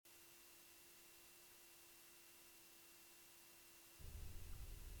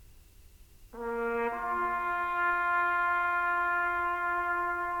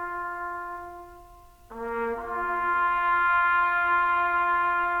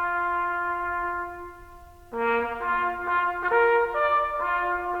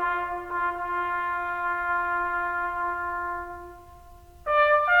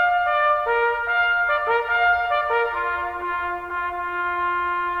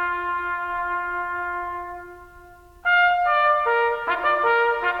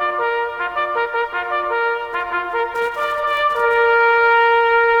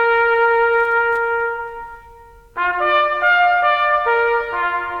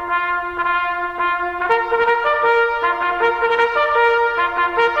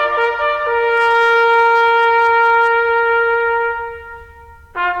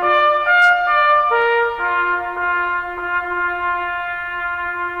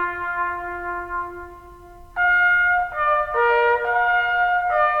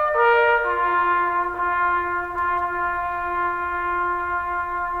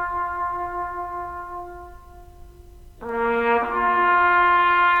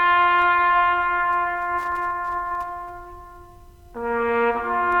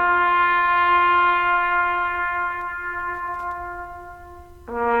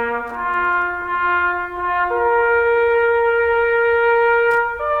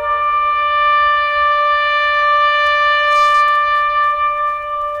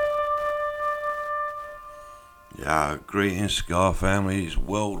greetings, Scar families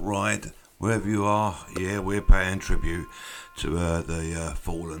worldwide, wherever you are. Yeah, we're paying tribute to the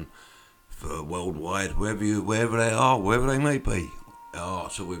fallen for worldwide, wherever they are, wherever they may be. Our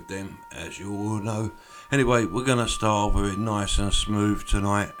hearts are with them, as you all know. Anyway, we're going to start with it nice and smooth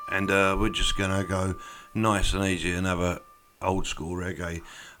tonight, and we're just going to go nice and easy and have a old school reggae.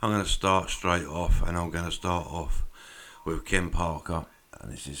 I'm going to start straight off, and I'm going to start off with Ken Parker,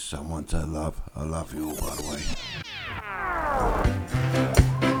 and this is Someone to Love. I love you all, by the way.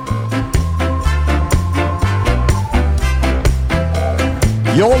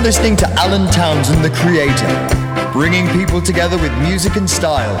 You're listening to Alan Townsend, the creator, bringing people together with music and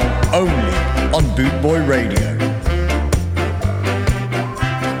style, only on Bootboy Radio.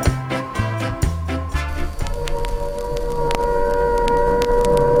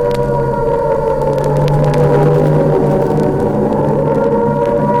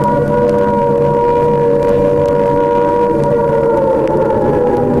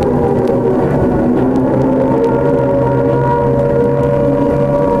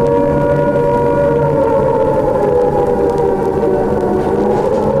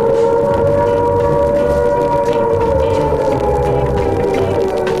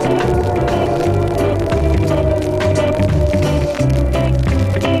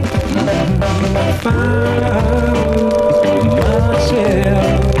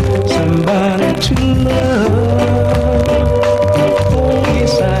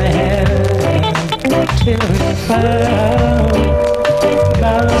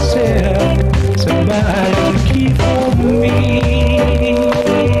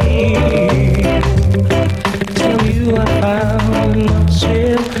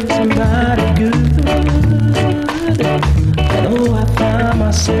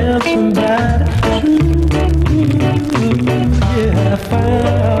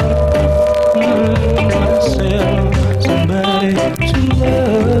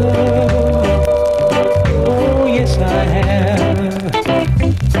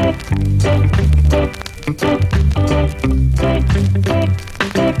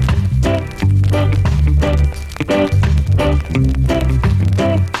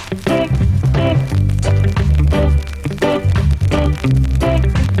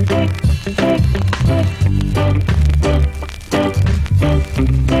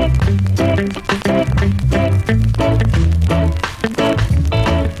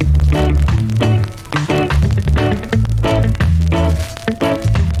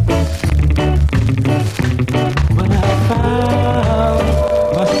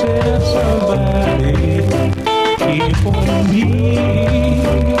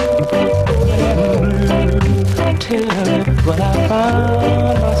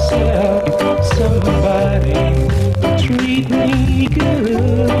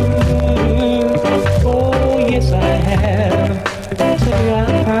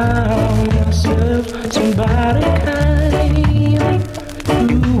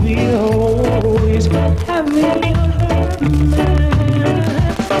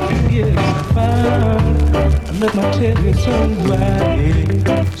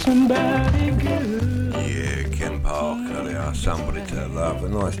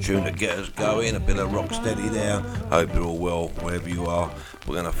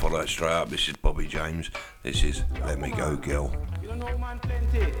 Straight up, this is Bobby James. This is Let Me Go Girl. You don't know man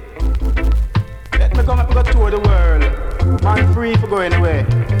plenty. Let me come up and go tour the world. Man free for going away.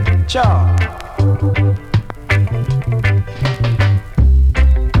 Ciao.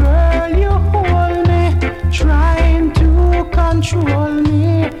 Girl, you hold me, trying to control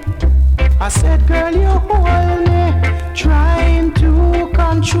me. I said, girl, you hold me, trying to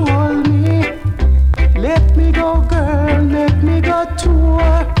control me. Let me go, girl, let me go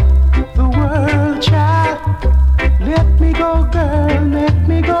tour the world, child. Let me go, girl, let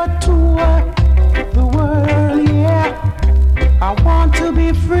me go tour the world, yeah. I want to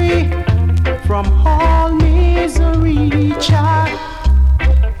be free from all misery, child.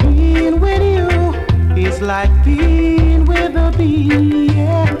 Being with you is like being with a bee,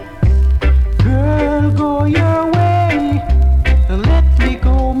 yeah. Girl, go your way and let me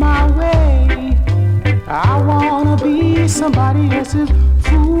go my way. I wanna be somebody else's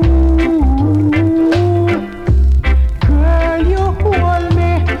fool. Girl, you hold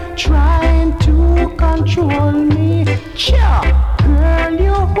me, trying to control me. Cha! Girl,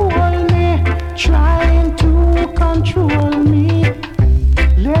 you hold me, trying to control me.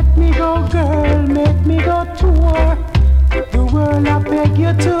 Let me go, girl, let me go tour the world, I beg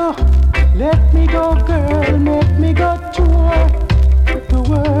you to. Let me go, girl, let me go tour the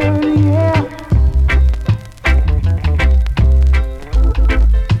world, yeah.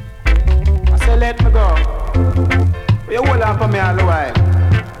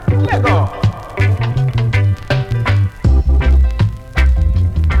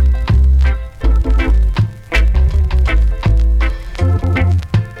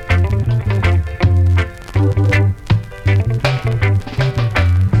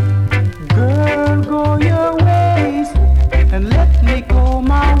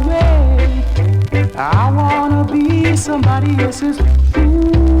 somebody else's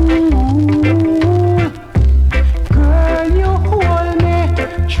fool. Girl, you hold me,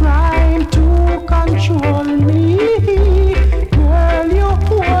 trying to control me. Girl, you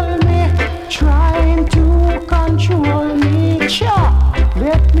hold me, trying to control me. Cha,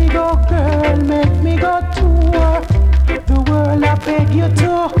 let me go, girl, make me go tour the world. I beg you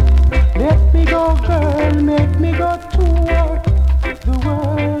to. Let me go, girl, make me go tour the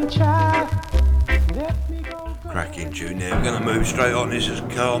world, child. Let me go, girl. Cracking tune there. We're going to move straight on. This is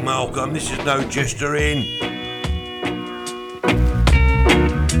Carl Malcolm. This is No Jester In.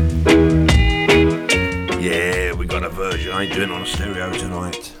 Yeah, we got a version. I ain't doing it on a stereo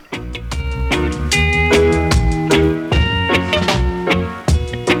tonight.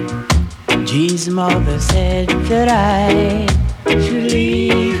 G's mother said that I should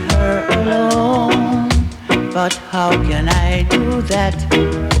leave her alone, but how can I do that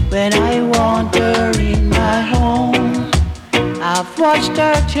when I want her in my home? I've watched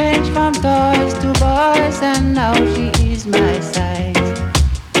her change from toys to boys, and now she is my size.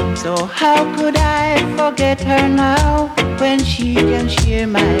 So how could I forget her now when she can share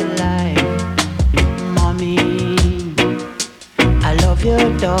my life? Mommy, I love your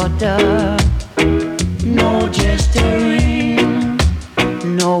daughter, no gesturing.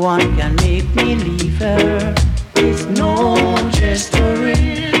 No one can make me leave her. It's no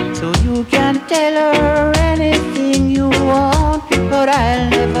gesturing. So you can tell her anything you want, but I'll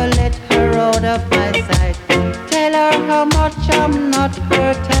never let her out of my sight. Tell her how much I'm not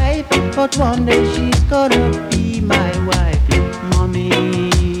her type, but one day she's gonna be my wife. Mommy,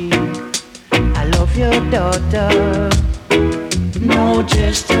 I love your daughter, no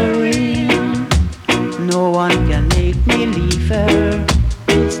gesturing. No one can make me leave her.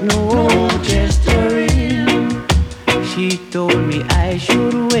 It's no gesturing. She told me I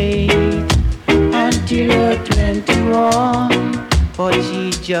should wait until her 21, but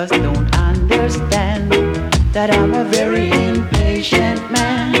she just don't understand that I'm a very impatient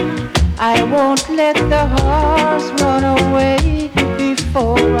man. I won't let the horse run away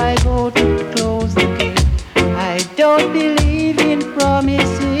before I go to close the gate. I don't believe in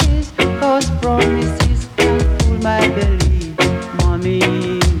promises, 'cause promises can fool my belief. Mommy,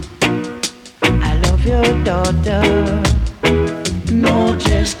 I love your daughter, no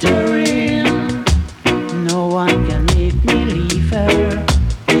gesturing. No one can make me leave her.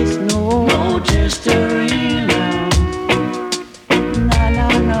 It's no gesturing. No, no,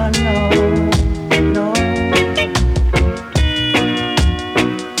 no, no, no.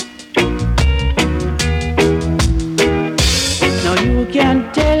 Now you can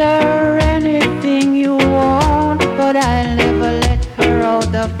tell her anything you want, but I'll never let her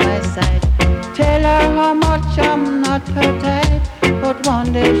out of my sight. Tell her how much I'm not her type, but one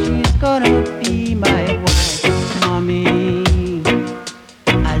day she's gonna be my wife. Mommy,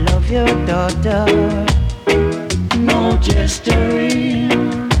 I love your daughter, no gesturing.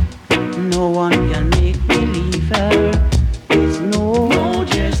 No one can make me leave her. It's no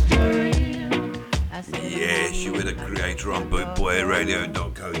gesturing. Yeah, she with the creator on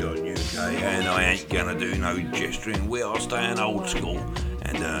bootboyradio.co.uk, and I ain't gonna do no gesturing. We are staying old school.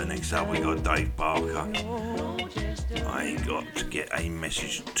 And next up we got Dave Parker. I ain't got to get a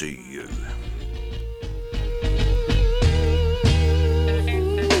message to you.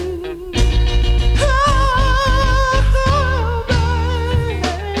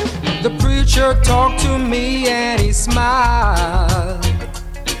 The preacher talked to me and he smiled.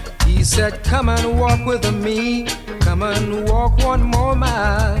 He said, come and walk with me, come and walk one more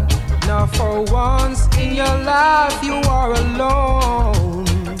mile. Now for once in your life you are alone,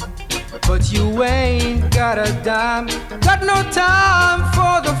 but you ain't got a dime, got no time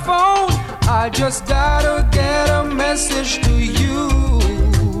for the phone. I just gotta get a message to you.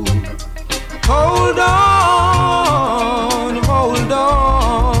 Hold on,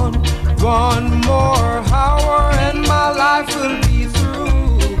 one more hour and my life will be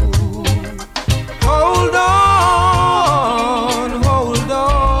through. Hold on.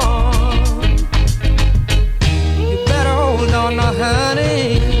 You better hold on now, honey,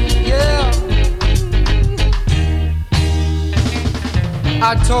 yeah. I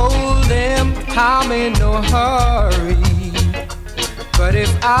told him I'm in no hurry, but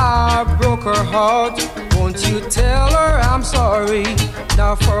if I broke her heart, won't you tell her I'm sorry?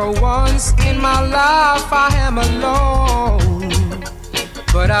 Now for once in my life I am alone,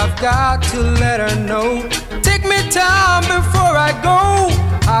 but I've got to let her know. Take me time before I go.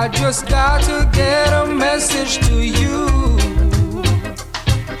 I just got to get a message to you.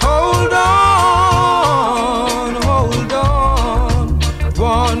 Hold on,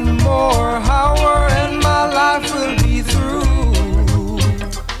 one more hour and my life will be through.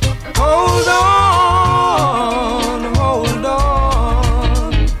 Hold on, hold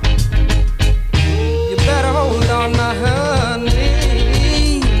on. You better hold on, my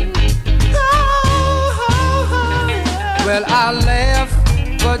honey. Well, I laughed,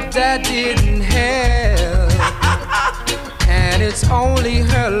 but that didn't help. And it's only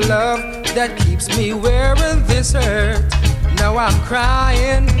her love that keeps me wearing this hurt. Now I'm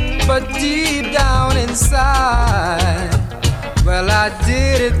crying, but deep down inside, well, I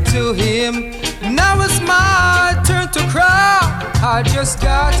did it to him. Now it's my turn to cry. I just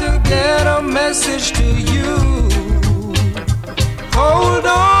got to get a message to you. Hold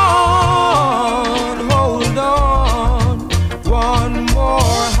on, hold on. One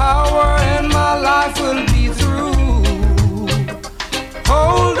more hour and my life will be through.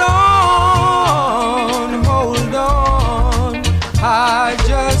 Hold on, hold on. I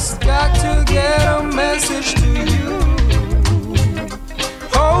just got to get a message to you.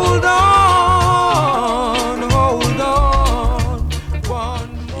 Hold on, hold on.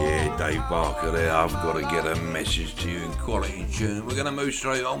 Yeah, Dave Barker there. I've got to get a message to you in quality tune. We're going to move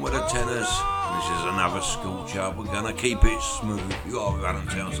straight on with the tenors. This is another school chart. We're going to keep it smooth. You are with Alan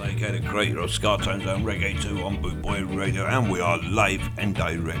Towns, aka the creator of Scartones and Reggae 2 on Bootboy Radio, and we are live and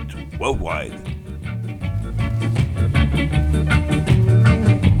direct worldwide.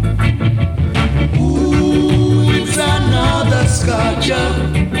 Ooh, it's another sculpture.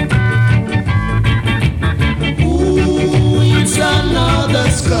 Ooh, it's another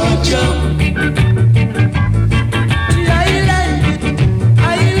sculpture.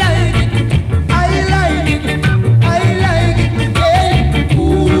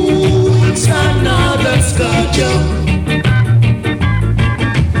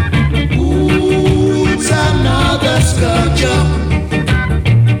 Ooh, it's another sculpture.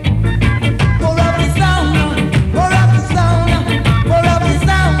 Pour up the sound, pour up the sound, pour up the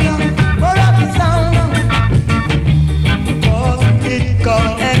sound, pour up the sound. Cause it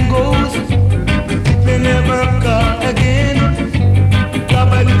comes and goes, it may never come again.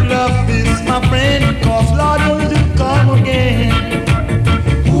 Love and love is my friend, cause Lord will come again.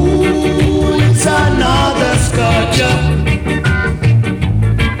 Ooh, it's another sculpture.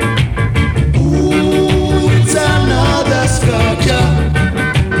 Ooh, it's another sculpture.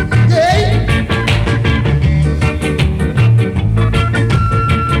 Yeah.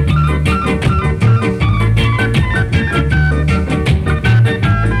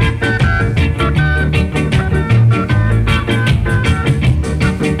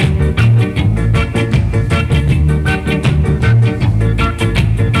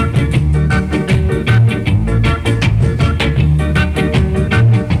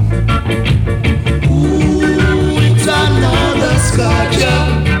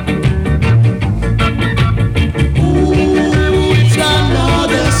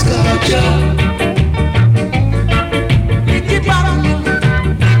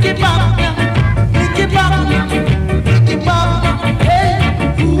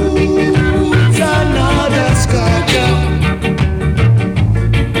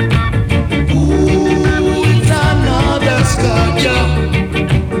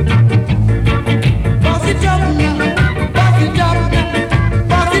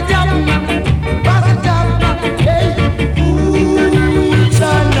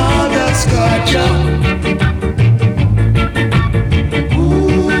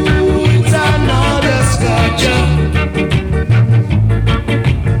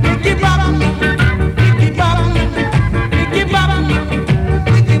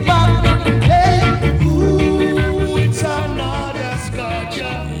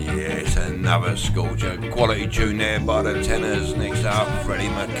 Quality tune there by the tenors. Next up, Freddie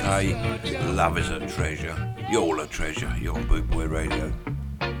McKay, Love is a Treasure. You're all a treasure. You're on Bootboy Radio.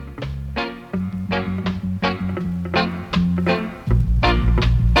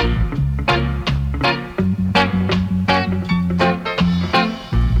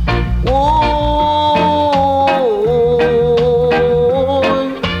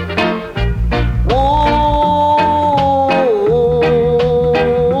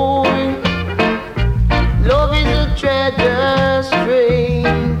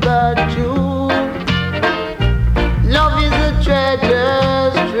 Love is a treasure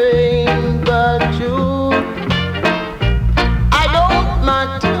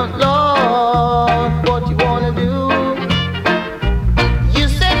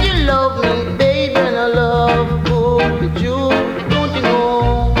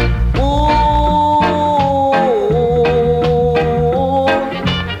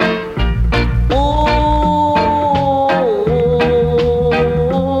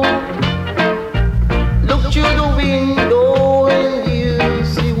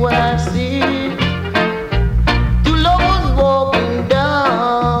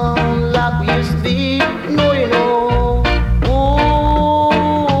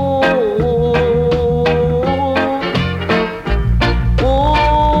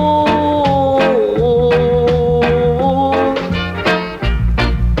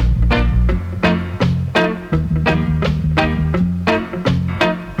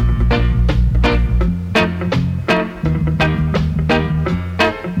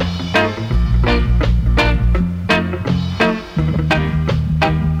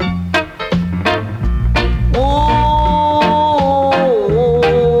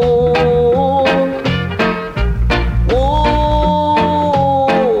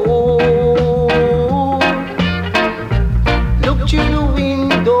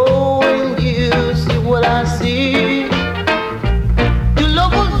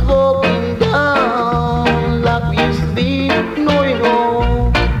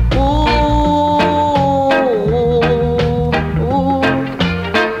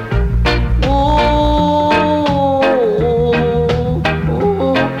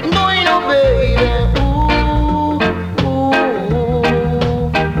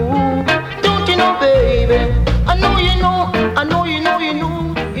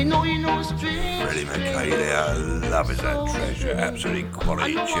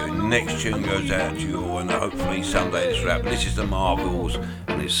quality tune. Next tune goes out to you all, and hopefully someday this rap. This is the Marvels,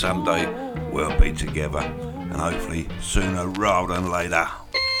 and it's someday we'll be together, and hopefully sooner rather than later.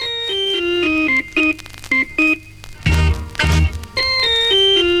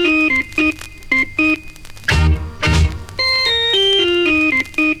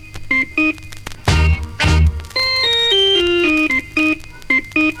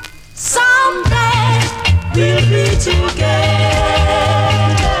 Someday we'll be together.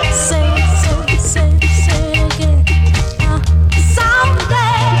 Say again.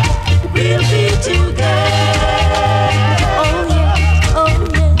 Someday we'll be together. Oh yeah, oh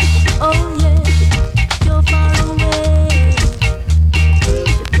yeah, oh yeah. You're far away.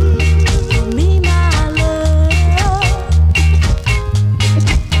 For me, my love.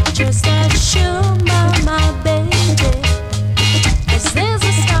 Just as sure, my baby. As there's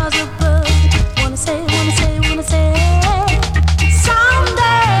the stars above. Wanna say,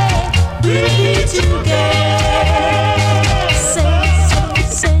 someday we'll be together. Say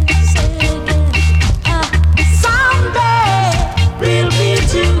again. Someday we'll be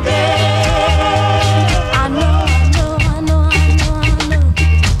together. I know.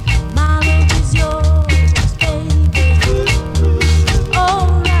 My love is yours, baby. All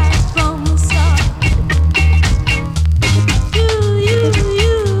right from the start.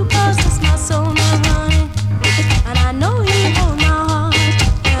 You possess my soul, my honey, and I know you hold my heart.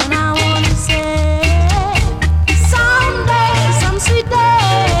 And I wanna say, someday, some sweet day,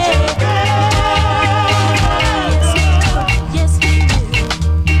 yes we will.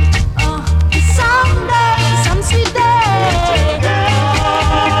 Someday, some sweet day.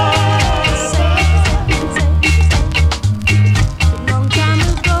 Long time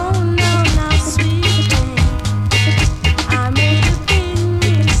ago now, sweet day. I made a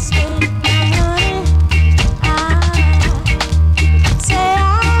big mistake, honey.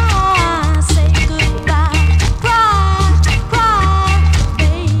 I say goodbye, cry,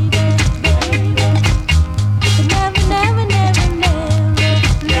 baby.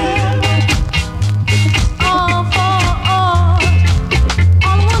 Never, all for all I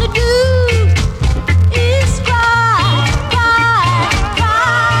wanna do is cry.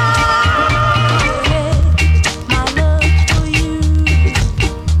 My love for you,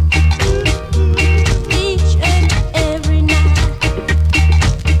 each and every night,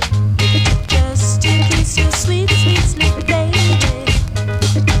 just to kiss your sweet sleep, baby,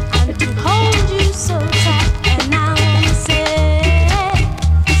 and to hold you so tight. And I wanna say,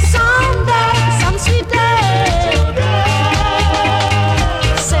 someday, some sweet day.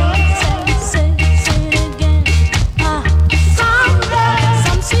 Say it again. Someday,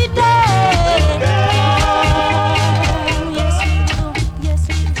 some sweet day. Yes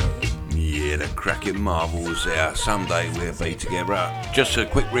we will. Yeah, the cracking Marvels there. Someday we'll be together. Just a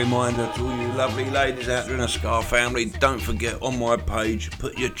quick reminder to all you lovely ladies out there in the Scar family, don't forget on my page,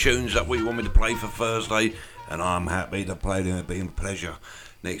 put your tunes up what you want me to play for Thursday, and I'm happy to play them. It'll be a pleasure.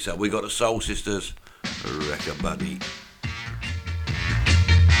 Next up, we got the Soul Sisters, Wrecker Buddy.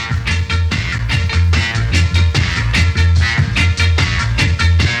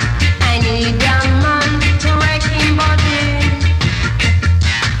 I need a man to wreck him body,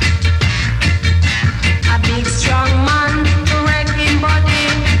 a big strong man to wreck him body,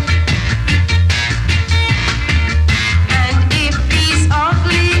 and if he's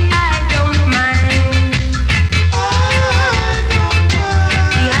ugly, I don't mind.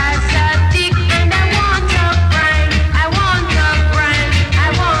 He has a dick and I want a bride. I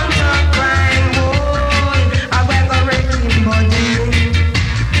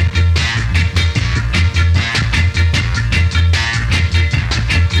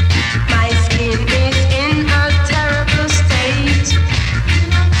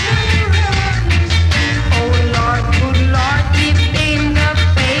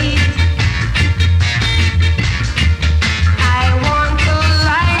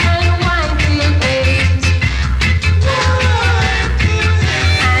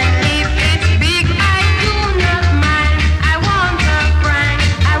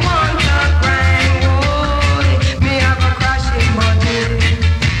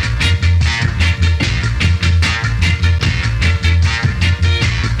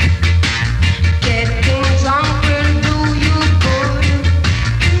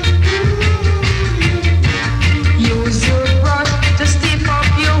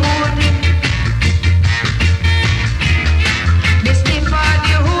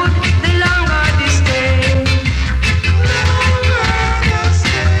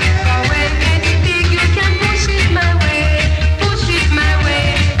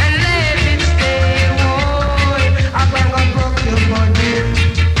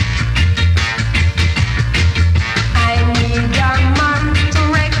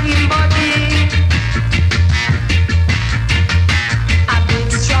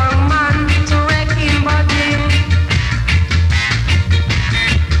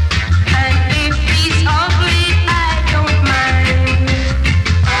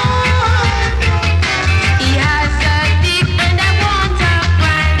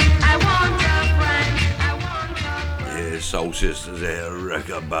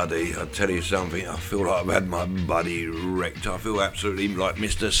America, buddy. I tell you something, I feel like I've had my buddy wrecked. I feel absolutely like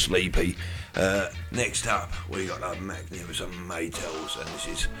Mr. Sleepy. Next up, we got the magnificent Maytals, and this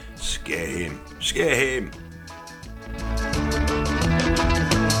is Scare Him. Scare Him.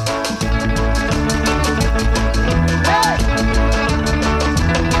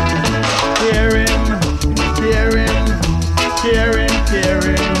 Hear him, hear him, hear him, hear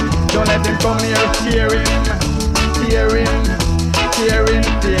him. Don't let him come near, hear him, hear him, hear him,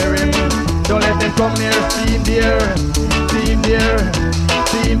 hear him. Don't let him come near, see him there, see him there,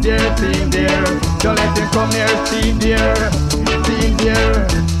 see him there, see him there. Don't let him come near, see him there, see him there,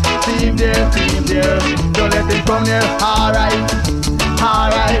 see him there, see him there. Don't let him come near, alright,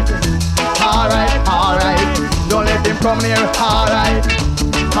 alright, alright, alright. Don't let him come near, alright,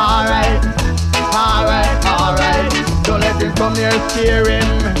 alright, alright, alright. Don't let him come near, hear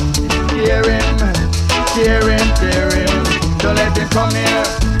him, hear him, hear him, hear him. Don't let him come near.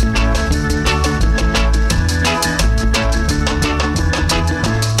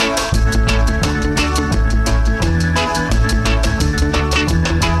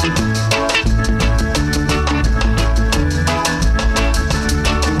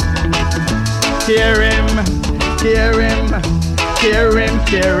 Hear him, hear him, hear him,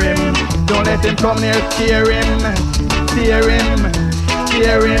 hear him. Don't let him come near, hear him, hear him,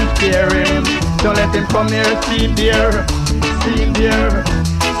 hear him, hear him. Don't let him come near, see him there, see him there,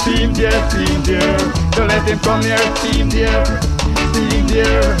 see him there, see him there. Don't let him come near, see him there, see him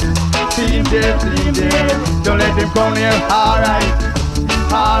there, see him there, see him there. Don't let him come near, alright,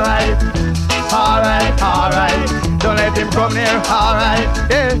 alright, alright, alright. Don't let him come near, alright,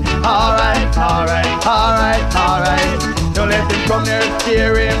 yeah, alright, alright, alright, alright. Don't let him come near,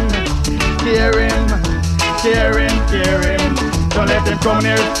 hear him, hear him, hear him, hear him. Don't let him come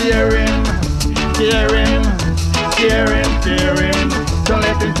near, hear him, hear him, hear him, hear him. Don't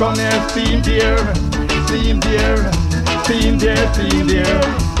let him come near, see him there, see him there, see him there, see him there.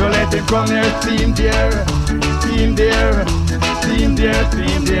 Don't let him come near, see him there, see him there, see him there, see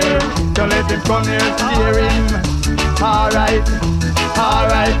him there. Don't let him come near, hear him. Alright,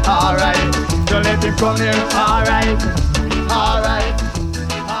 alright, alright. Don't let him come near. Alright, alright,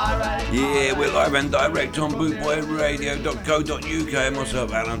 alright. Yeah, we're live and direct on bootboyradio.co.uk.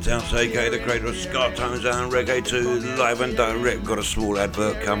 Myself, Alan Towns, aka the creator of Ska Tones and Reggae 2, live and direct. Got a small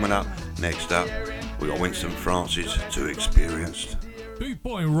advert coming up. Next up, we got Winston Francis, Too Experienced.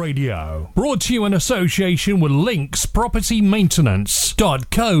 Bootboy Radio, brought to you in association with Links Property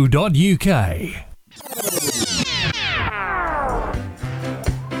Maintenance.co.uk.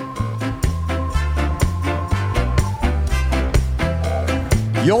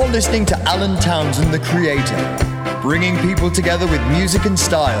 You're listening to Alan Townsend, the creator, bringing people together with music and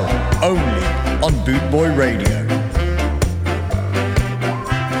style, only on Bootboy Radio.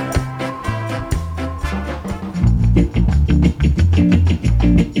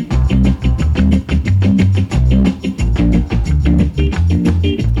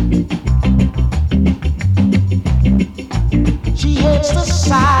 She hates the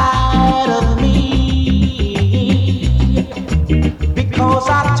sight of me because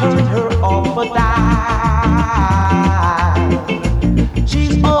I turned her off a dime.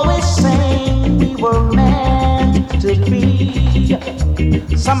 She's always saying we were meant to be.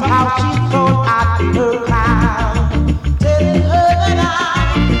 Somehow she thought I'd be her clown, telling her that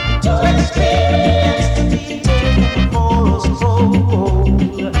I'm too experienced to be taken for a stroll,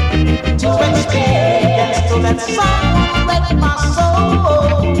 too experienced to let someone wreck my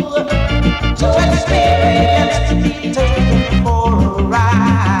soul, too experienced to be taken for a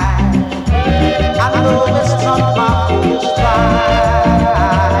ride. I know it's not my first try.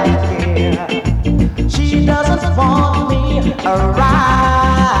 She doesn't want me around.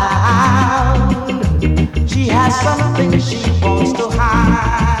 She has something she wants to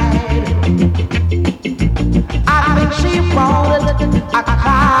hide. I think she wanted a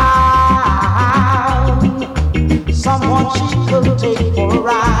clown, someone she could take for a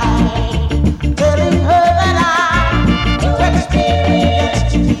ride, telling her that I'm too experienced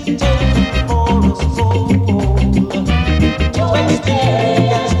to be taken for a stroll, too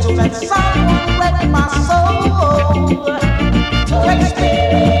experienced to let someone wreck my soul, too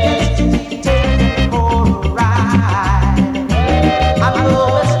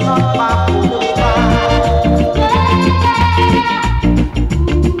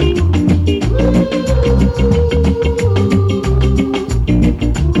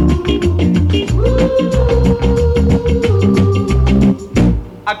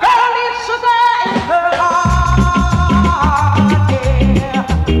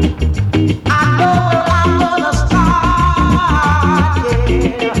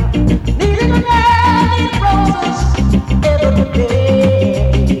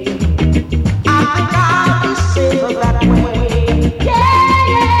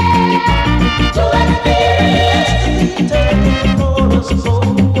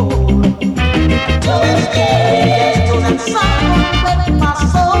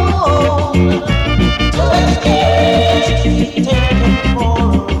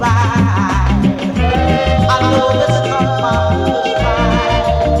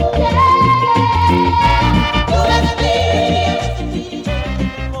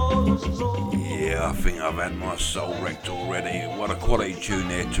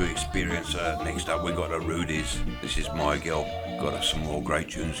Next up, we got the Rudies. This is My Girl. Got us some more great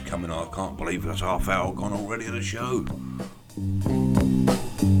tunes coming. I can't believe that's half hour gone already of the show.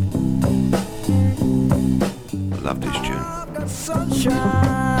 I love this tune. Sunshine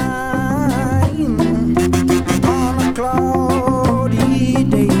on a cloudy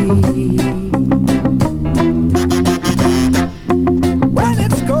day. When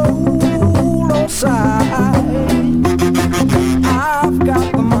it's cold outside, I've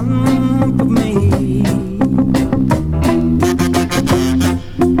got the month of May.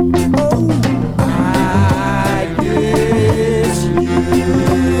 Oh, I guess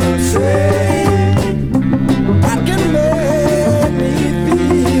you'll say I can make me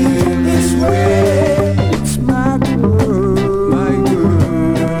feel this way. It's my girl,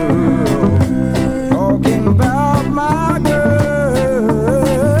 talking about my girl.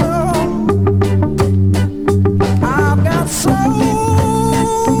 I've got so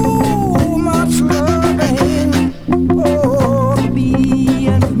much loving for me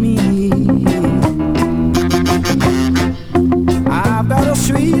and me. I've got a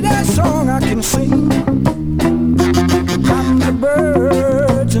sweetest song I can sing from the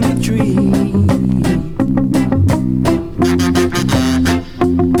birds in the tree.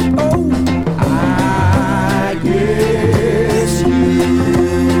 Oh, I guess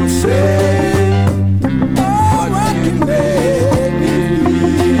you say, oh, I can make me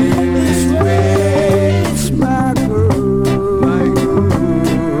feel this way. It's my girl,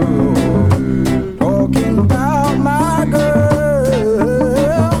 talking about my girl.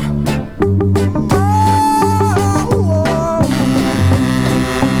 Oh,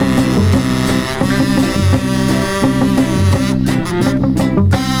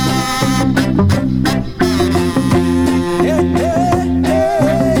 hey, hey,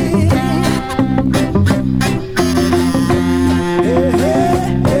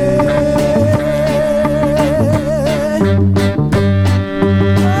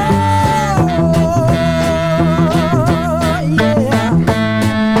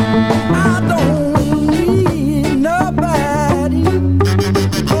 I don't need nobody.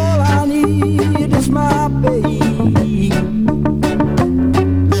 All I need is my baby.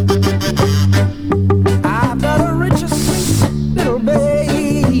 I've got the richest little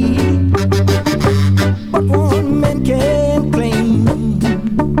baby, but one man can't claim.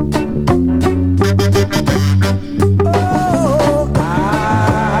 Oh,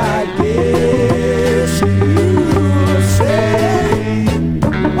 I guess you'll say,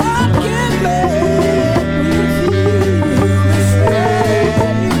 what can make me feel this way?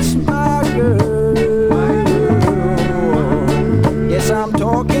 It's my girl. Yes, I'm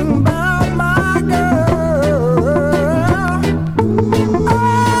talking about my girl. Oh,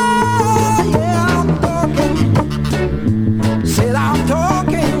 yeah, I'm talking. Said I'm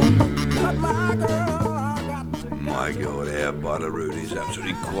talking about my girl. I got to My Girl there by the Rudies.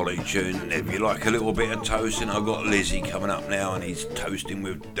 Absolutely quality tune. And if you like a little bit of toasting, I've got Lizzie coming up now and he's toasting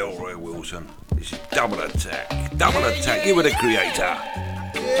with Delroy Wilson. This is Double Attack. Double Attack, you were the creator.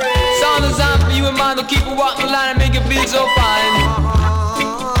 Sound design for you and mine to keep it walking the line and make it feel so fine.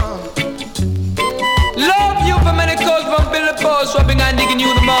 Love you for many calls from Billy Post, swapping and digging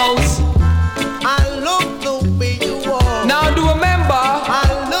you the most. I love the way you walk. Now do remember, I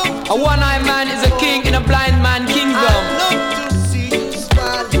love a one-eyed man is a king in a blind man kingdom. to see you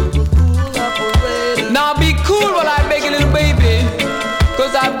smile. You're a cool operator. Now be cool while I beg a little baby,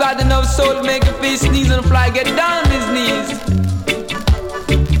 cause I've got enough soul to make a fish sneeze and fly get down on his knees.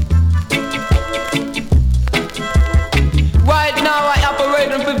 Right now I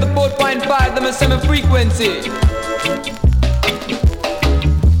operate on 54.5, them a semi-frequency.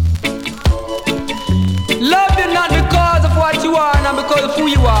 Love you not because of what you are, not because of who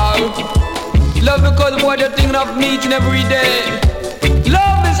you are. Love because of what you're thinking of me each and every day.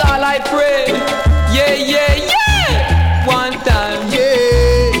 Love is all I pray. Yeah, yeah, yeah. One time.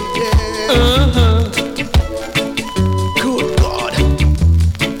 Yeah, yeah. Good God.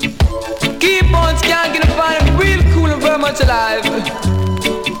 Keep on skanking and finding real cool and very much alive.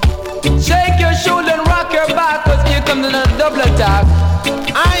 Shake your shoulder and rock your back, cause here comes another double attack.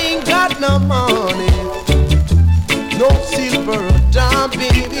 I ain't got no money, no silver or dime,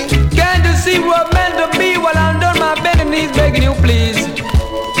 baby. Can't you see what meant to be while I'm done my bending knees begging you please?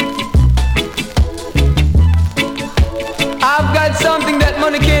 I've got something that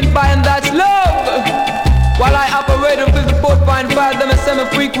money can't buy and that's love. While I operate on 54.5, them a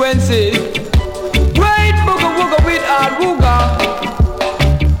semi-frequency. Great booga wooga with our wooga.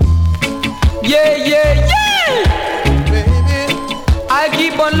 Yeah, yeah, yeah. Baby, I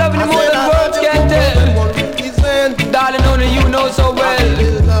keep on loving you more than words can tell. Darling, only you know so well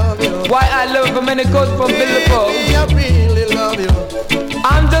why I love many calls from Billboard. I really love you.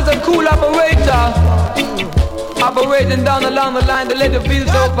 I'm just a cool operator, operating down along the line to let it feel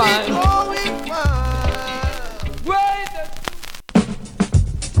so fine.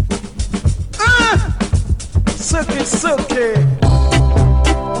 Silky, silky.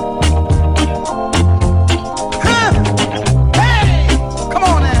 Hey, come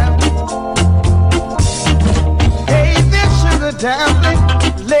on now. Hey, this sugar dumpling,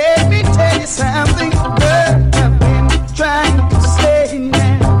 let me tell you something. Girl, I've been trying to say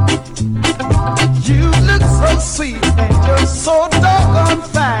now. You look so sweet and you're so doggone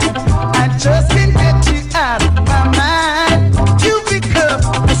fine. I just can't get you out of my mind. You become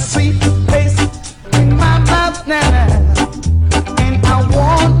a sweet taste in my mouth now, and I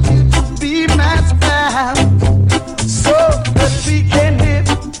want you to be my spouse, so that we can live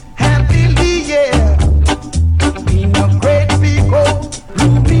happily, yeah, in a great big old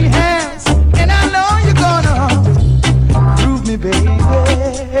roomy house. And I know you're gonna prove me, baby.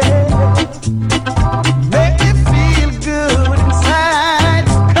 Make me feel good inside.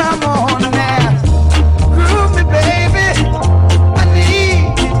 Come on now, groove me, baby. I need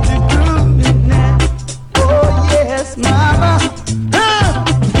you to groove me now. Oh yes, mama.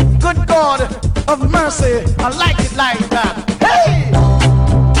 Good God of mercy, I like it like that. Hey!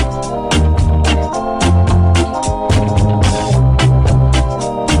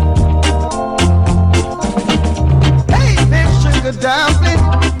 Hey, big sugar dumpling,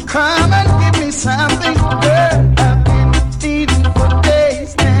 come and give me something. Girl, I've been eating for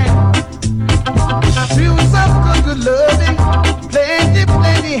days now. Do some good loving,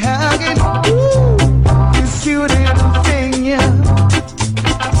 plenty hugging. Ooh, this cute little thing, yeah.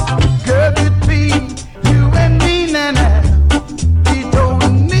 Girl, between you and me, Nana, we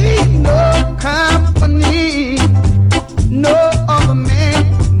don't need no company, no other man,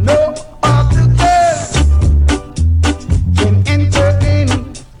 no other girl can enter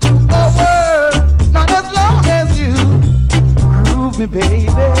into our world, not as long as you groove me, baby.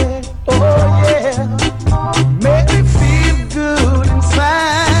 Oh yeah, make me feel good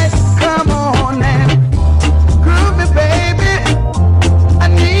inside. Come on now, groove me, baby. I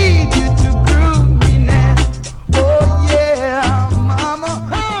need you to groove me now. Oh yeah, mama.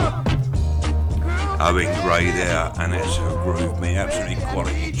 Owen Gray there, and that's Groove Me, absolutely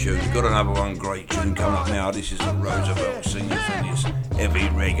quality tune. Got another one great tune coming up now. This is the Roosevelt singing from this heavy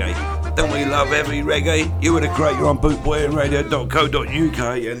reggae. Don't we love heavy reggae? You were the great, you're on bootboyradio.co.uk,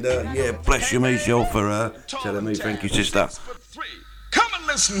 and yeah, bless you, Michelle, for telling me. Thank you, sister. Come and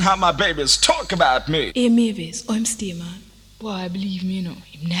listen how my babies talk about me. Hey Mavis, I'm stay man. Boy, believe me, you know,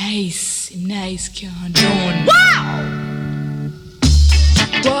 him nice, can't down. Wow!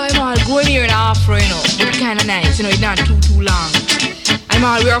 Boy, I'm all going here in afro, you know, but kinda nice, you know, it's not too long. I'm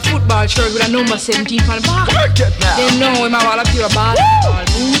all wear a football shirt with a number 17 on the back. Work it now. Then know I'm all up here basketball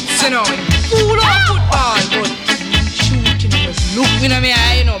boots, you know, full of football, but shoot, you know, just look in my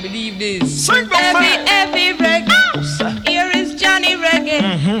eye, you know, believe this. Sing the Every reggae, here is Johnny Reggae.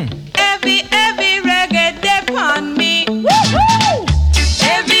 Every reggae, dip on me. Woo-hoo!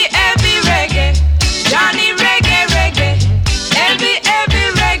 Every reggae, Johnny Reggae. Every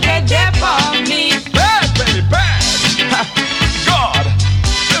reggae, dip on me. Bad, baby, bad. God,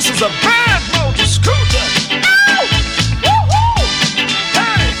 this is a bad motor scooter.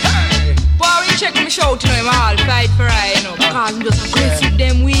 Hey. Boy, when you check me shout, you know, I'm all fight for I, you know, because I'm just aggressive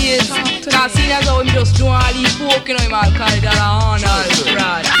them ways. Because seeing as how I'm just doing all these folk, you know, I'm all call it all on, all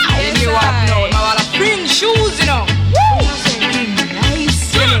fraud. And you what now, I'm all a fringe shoes, you know. Woo!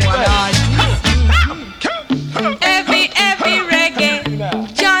 Nice, you know, and all. Every reggae,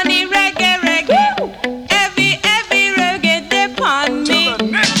 Johnny Reggae. Every reggae, dip on me. Every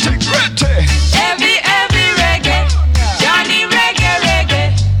reggae, Johnny Reggae.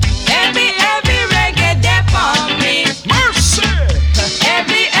 Every reggae, dip on me. Mercy.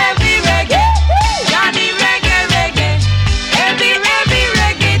 Every reggae, Johnny Reggae. Every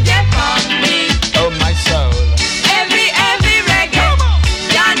reggae, dip on me. Oh, my soul.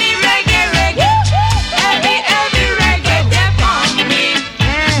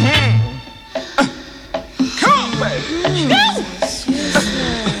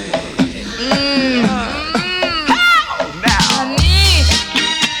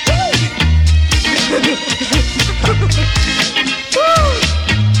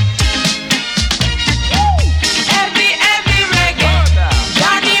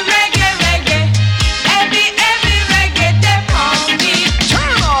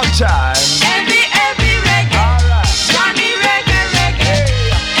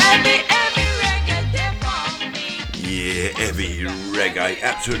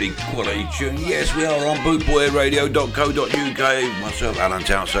 absolutely quality tune. Yes, we are on bootboyradio.co.uk. Myself, Alan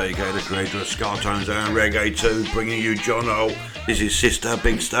Townsend, aka the creator of Scartones and Reggae 2, bringing you John Hole. This is Sister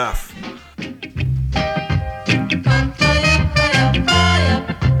Big Stuff.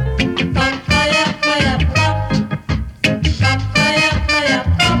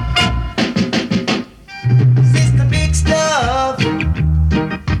 Sister Big Stuff, who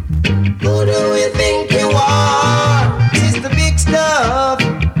do you think you are? Sister Big Stuff,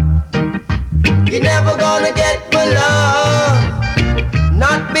 you're never gonna get my love.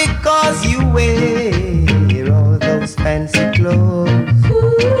 Not because you wear all those fancy clothes.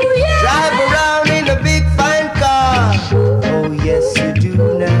 Ooh, yeah. Drive around in a big fine car. Oh yes you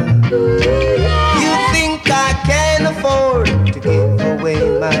do now. Ooh, yeah. You think I can afford to give away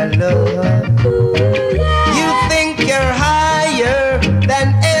my love. Ooh, yeah. You think you're higher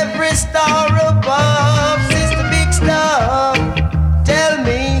than every star above. Sister Big Stuff, tell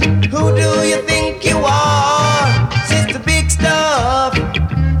me, who do you think you are? Sister Big Stuff,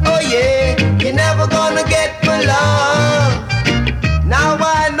 oh yeah, you're never gonna get my love. Now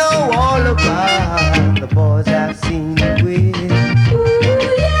I know all about the boys I've seen you with. Ooh,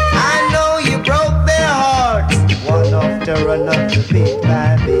 yeah. I know you broke their hearts, one after another, bit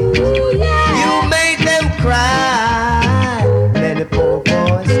by bit. Ooh, yeah. You made them cry, many poor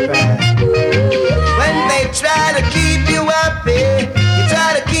boys cry. Ooh, yeah. When they try to keep you happy, you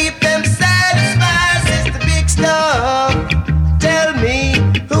try to keep them satisfied. Sister Big Stuff, tell me,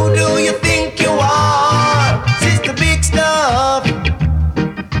 who do you think you are? Sister Big Stuff,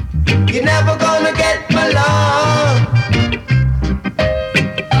 you're never gonna get my love.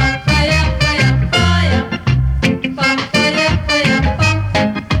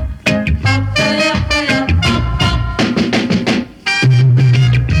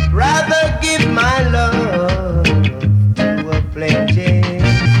 Rather give my love to a plain Jane. Ooh,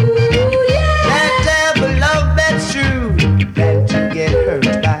 yeah. Than to have a love that's true than to get hurt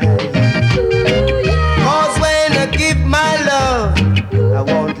by you. Ooh, yeah. 'Cause when I give my love, I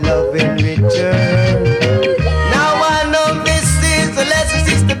want love in return. Ooh, yeah. Now I know this is a lesson,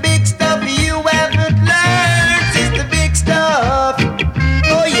 Sister Big Stuff, you haven't learned. Sister Big Stuff,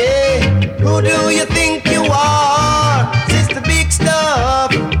 oh yeah, who do you think you are? Sister Big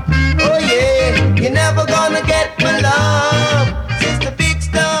Stuff, oh yeah, you're never gonna get my love. Sister Big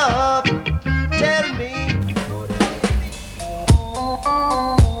Stuff, tell me.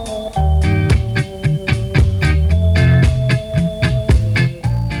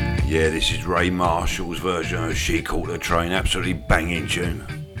 Yeah, this is Ray Marshall's version of She Caught the Train. Absolutely banging tune.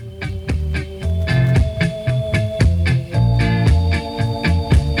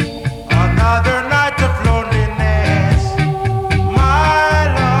 Another night of loneliness. My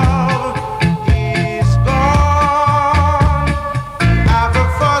love is gone. After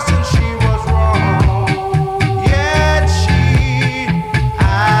fussing, she was wrong. Yet she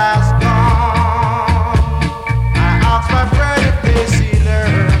has gone. I asked my friend if they seen her.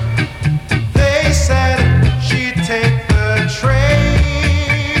 They said she'd take the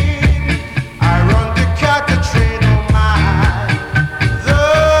train.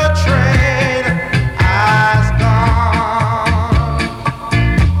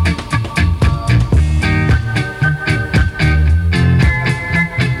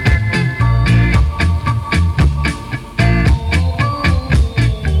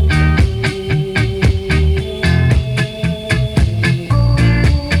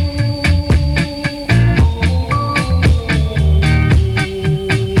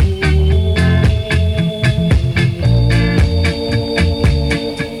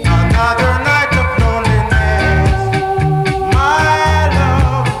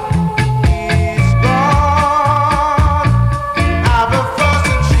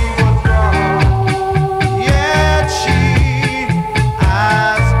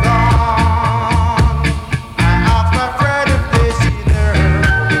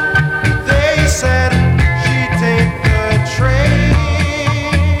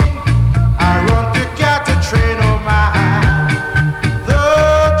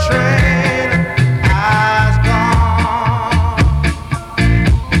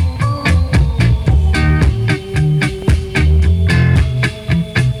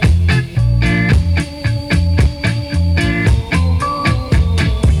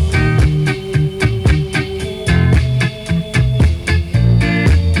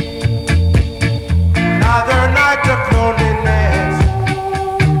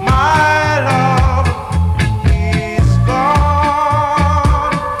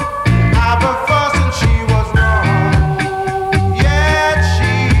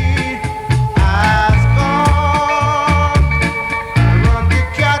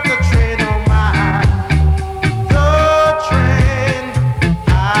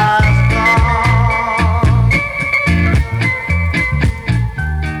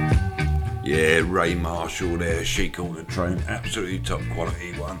 Ray Marshall there, She Called the Train, absolutely top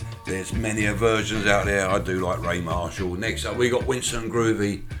quality one. There's many versions out there. I do like Ray Marshall. Next up we got Winston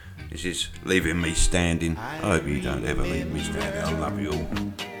Groovy. This is Leaving Me Standing. I hope you don't ever leave me standing. I love you all.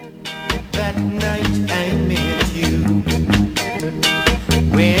 That night I met you,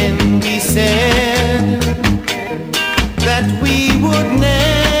 when we said that we would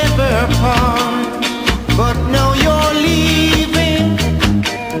never part, but now you're leaving,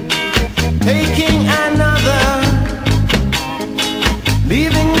 taking another,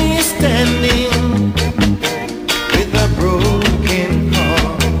 leaving me standing with a broken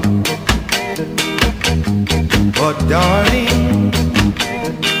heart. But darling,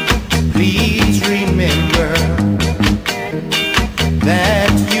 please remember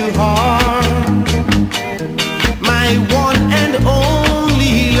that you are my one and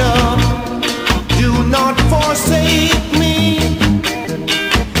only love. Do not forsake me,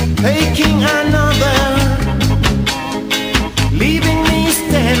 taking another, leaving me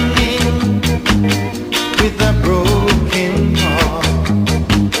standing with a broken heart.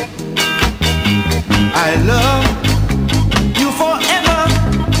 I love you forever,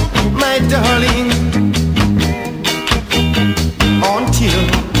 my darling, until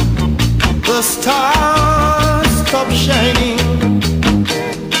the stars stop shining.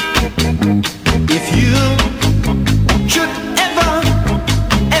 If you should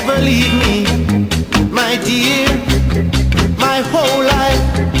ever leave me, my dear, my whole life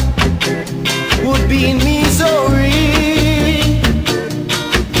would be in misery.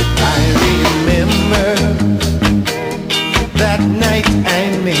 I remember that night I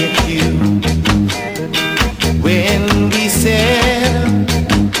met you, when we said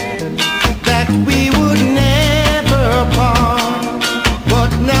that we would never part,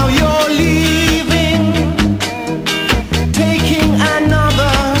 but now you're leaving, taking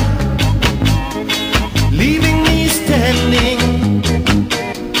another, leaving me standing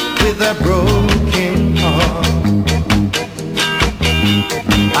with a broken heart.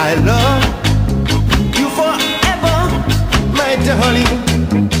 I love you forever, my darling,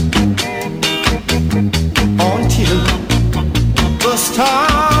 until the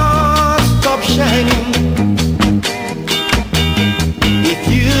stars stop shining. If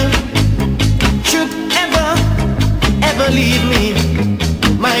you should ever leave me,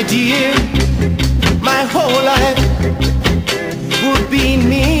 my dear, my whole life would be in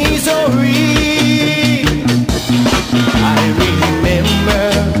misery. I remember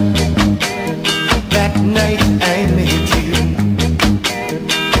that night I met you,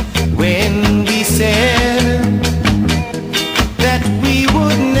 when we said that we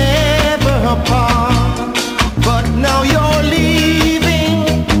would never part, but now you're leaving,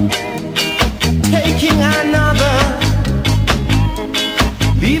 taking another,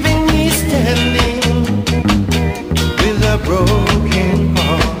 leaving me standing with a broken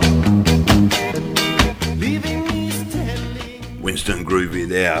heart. Leaving me standing. Winston Groovy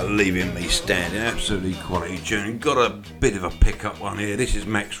there, Leaving Me Standing, absolutely quality tune. Got a bit of a pickup one here. This is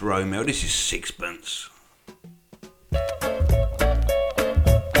Max Romeo, this is Sixpence. I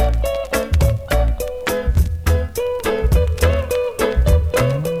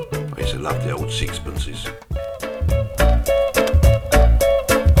used to love the old sixpences.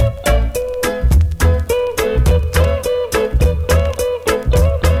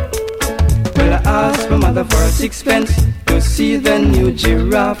 Well, I asked my mother for a sixpence to see the new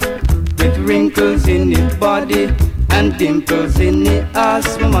giraffe with wrinkles in its body and dimples in the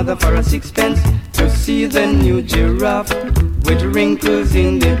ass. My mother for a sixpence to see the new giraffe with wrinkles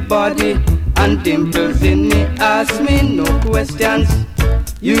in the body and dimples in the ass. Me no questions,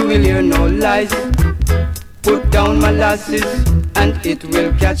 you will hear no lies. Put down molasses and it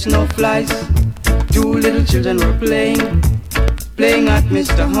will catch no flies. Two little children were playing at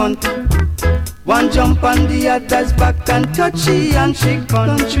Mr. Hunt. One jump on the other's back and touchy and she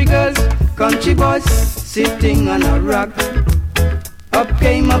country girls, country boys sitting on a rock. Up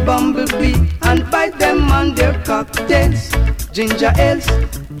came a bumblebee and bite them on their cocktails. Ginger ales,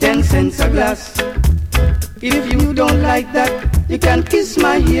 10 cents a glass. If you don't like that, you can kiss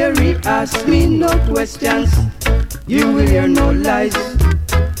my hairy ass. Me no questions, you will hear no lies.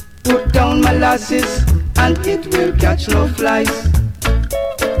 Put down molasses and it will catch no flies.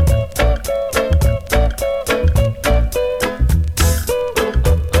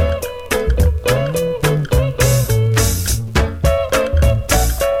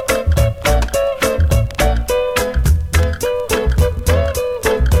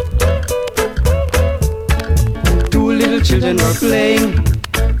 Children were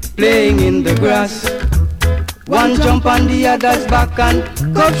playing in the grass. One jump on the other's back and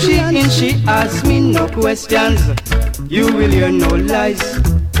cup she in. She ask me no questions. You will hear no lies.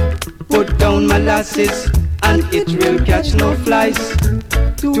 Put down molasses and it will catch no flies.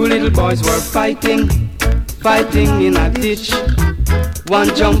 Two little boys were fighting in a ditch.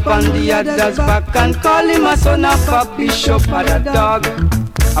 One jump on the other's back and call him a son of a bishop or a dog.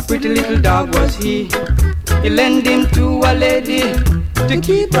 A pretty little dog was he. He lent him to a lady to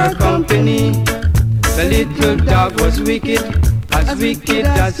keep her company. The little dog was wicked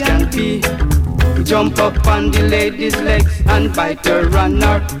as can be. Jump up on the lady's legs and bite her on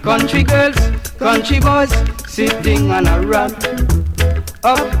her. Country girls, country boys, sitting on a rock.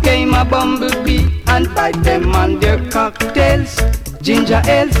 Up came a bumblebee and bite them on their cocktails. Ginger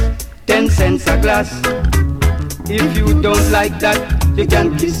ales, 10 cents a glass. If you don't like that, you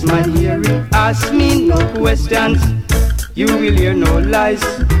can kiss my hearing. Ask me no questions, you will hear no lies.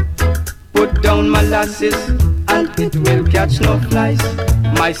 Put down molasses and it will catch no flies.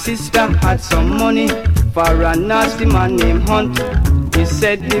 My sister had some money for a nasty man named Hunt. He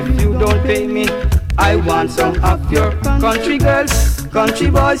said if you don't pay me, I want some of your country girls,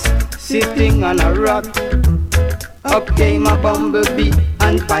 country boys, sitting on a rock. Up came a bumblebee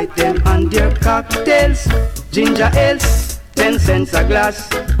and bite them on their cocktails. Ginger ales, 10 cents a glass.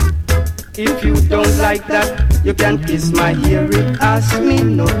 If you don't like that, you can kiss my hearing. Ask me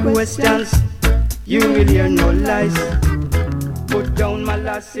no questions, you will hear no lies. Put down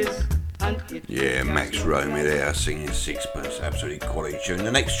molasses and it... Yeah, Max Romy there singing Sixpence, absolutely quality tune.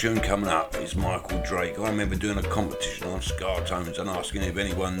 The next tune coming up is Michael Drake. I remember doing a competition on Scar Tones and asking if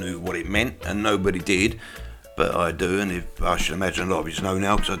anyone knew what it meant, and nobody did. But I do, and if I should imagine a lot of you know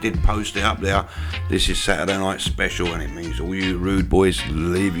now because I did post it up there. This is Saturday Night Special, and it means all you rude boys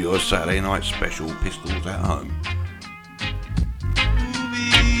leave your Saturday Night Special pistols at home.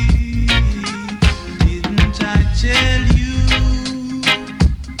 Didn't I tell you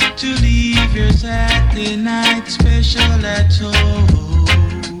to leave your Saturday Night Special at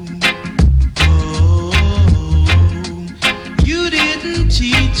home? Oh, you didn't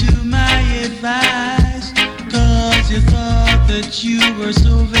heed to my advice, 'cause you thought that you were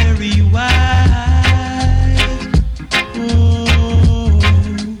so very wise. Oh,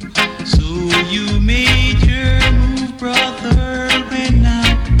 so you made your move, brother, and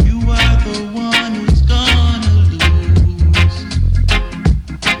now you are the one who's gonna lose.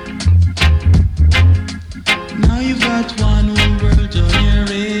 Now you've got one whole world on your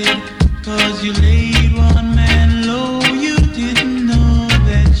head, 'cause you laid one man low. You didn't know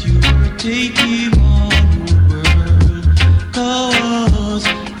that you were taking on the world, 'cause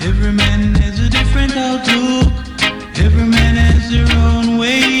every man has a different outlook, every man has their own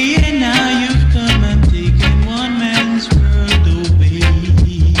way, and now you've come and taken one man's world away.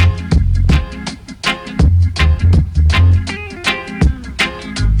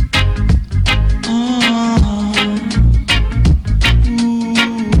 Oh, ooh,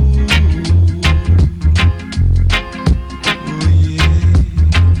 oh yeah.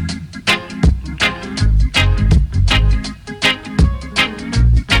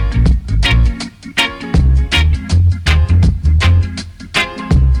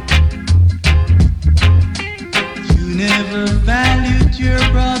 You never valued your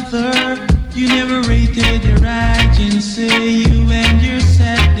brother, you never rated your agency, you and your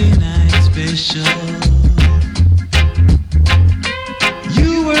Saturday Night Special.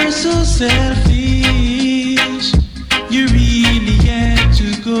 You were so selfish, you really had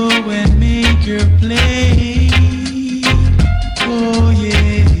to go and make your play. Oh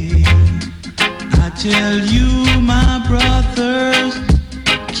yeah, I tell you my brothers,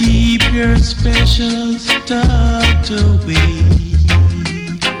 keep your specials tucked away.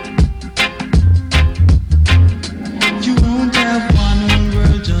 You won't have one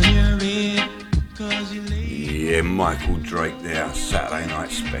world on your head, 'cause you lay. Yeah, Michael Drake there, Saturday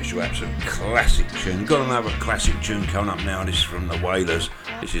Night Special, absolute classic tune. Got another classic tune coming up now. This is from the Wailers.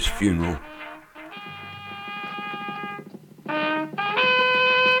 This is Funeral.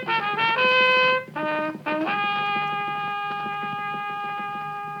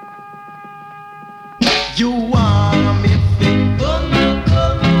 You want me to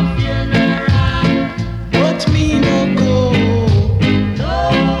come funeral, but me no go. No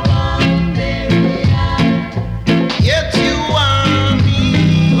one burial. Yet you want me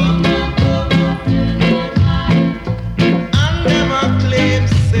come funeral, and them a claim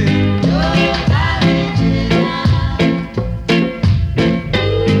say.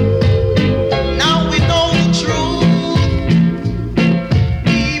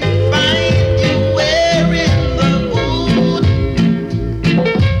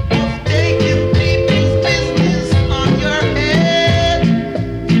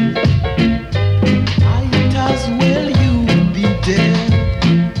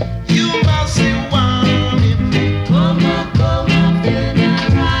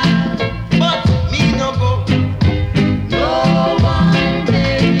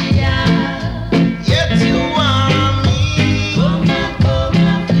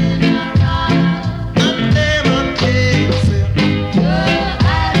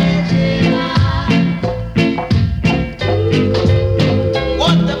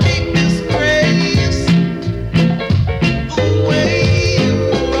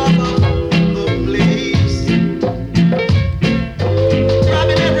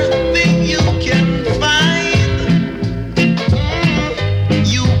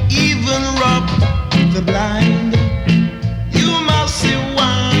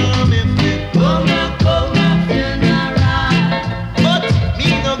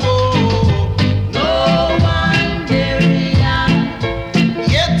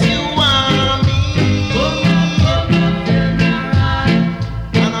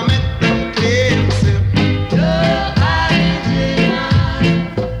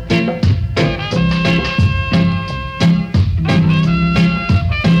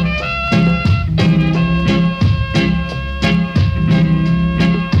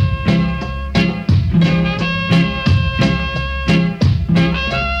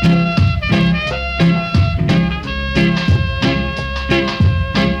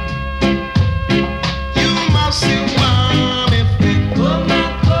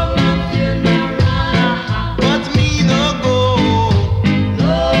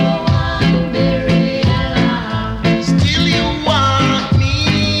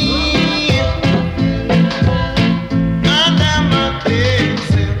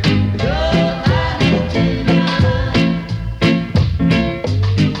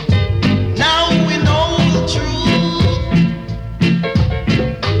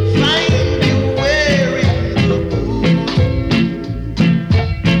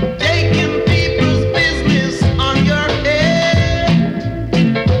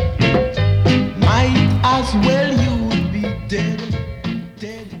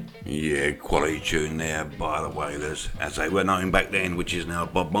 tune there by the Wailers, as they were known back then, which is now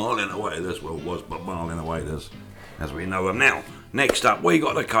Bob Marley and the Wailers. Well, it was Bob Marley and the Wailers, as we know them now. Next up, we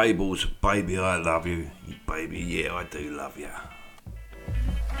got the Cables, Baby I Love You. Baby, yeah, I do love you.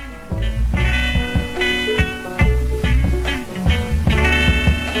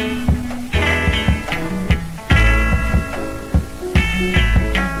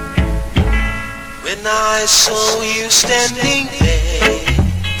 When I saw you standing there,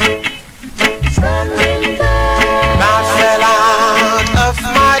 I fell out of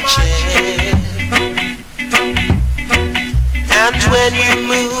my chair. And when you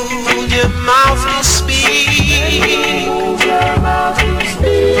moved your mouth to speak,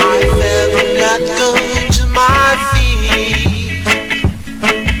 I felt that go to my feet.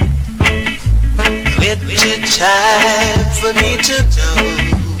 It's a time for me to know,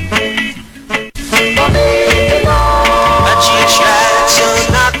 but you tried so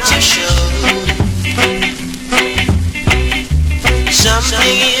not to show.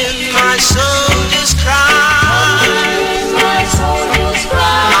 Something in my soul just cries. I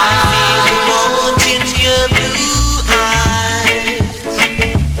feel the warmth in your blue eyes.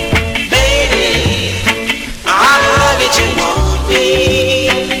 Baby, I love it, you want me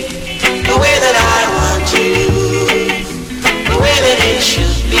the way that I want you, the way that it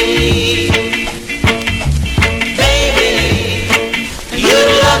should be.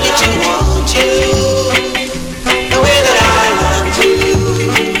 To want you the way that I want you,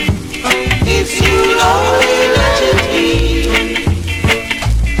 if you only let it be.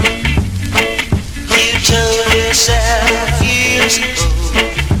 You told yourself years ago,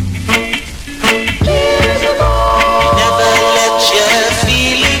 never let your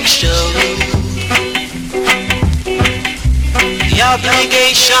feelings show. The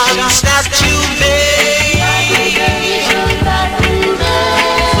obligations that you made,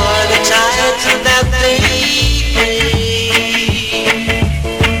 that they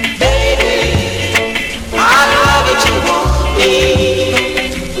baby, I love it, you want me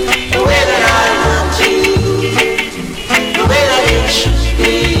the way that I want you, the way that it should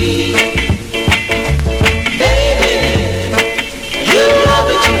be. Baby, you love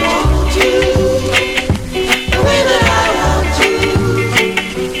it, you want you the way that I want you,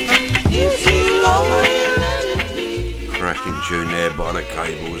 if you only let it be. Cracking tune there by the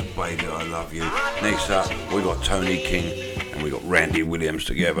Cables, Baby I Love You. Next up, we got Tony King and we got Randy Williams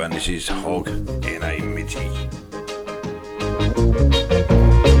together, and this is Hog in a Mitty.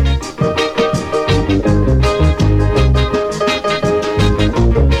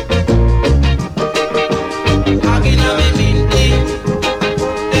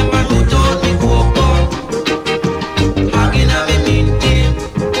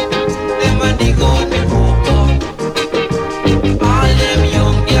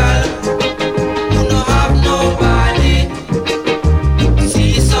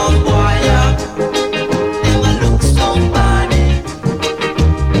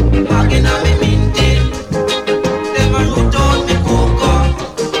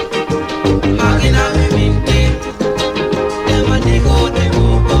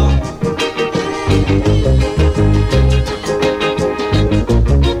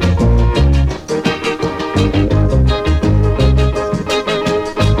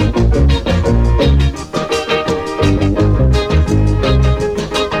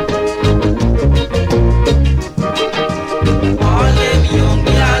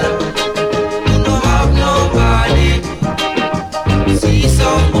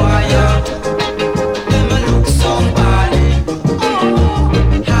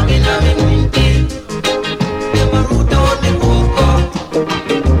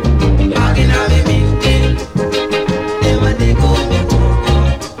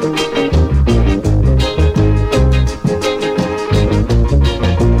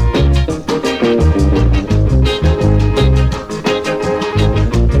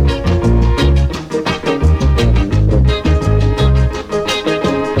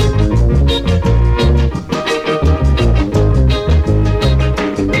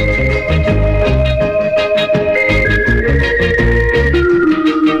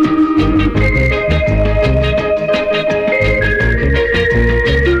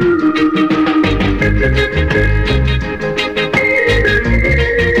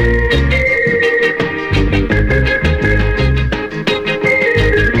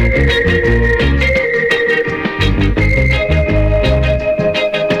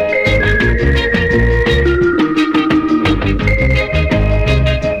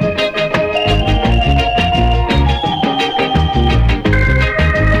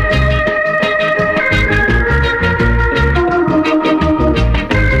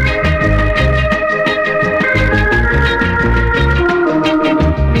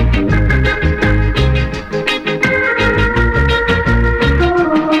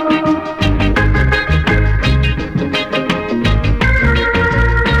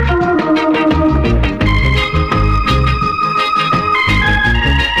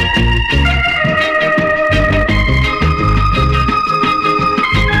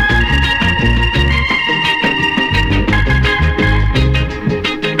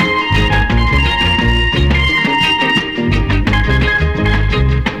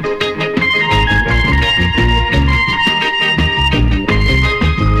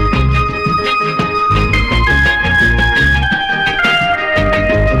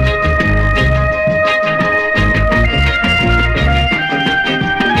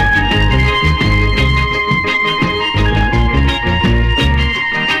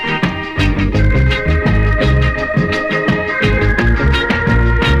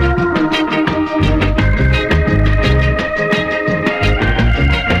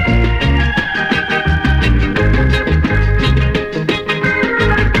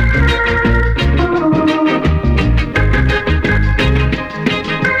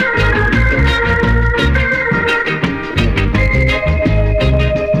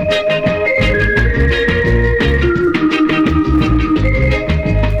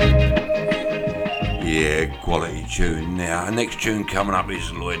 tune. Now, the next tune coming up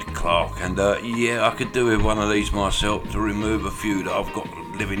is Lloyd Clark, and yeah, I could do with one of these myself to remove a few that I've got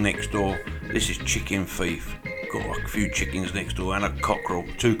living next door. This is Chicken Thief. Got a few chickens next door and a cockerel,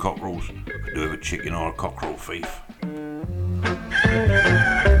 2 cockerels. I could do with a chicken or a cockerel thief.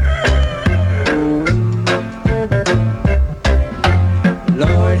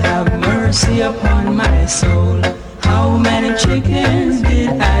 Lord have mercy upon my soul. How many chickens did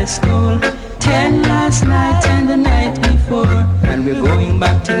I stole? 10 last night and the night before, and we're going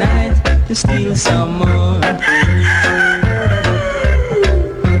back tonight to steal some more.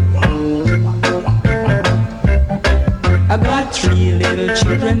 I got 3 little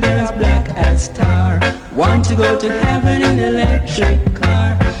children, they're as black as tar. Want to go to heaven in an electric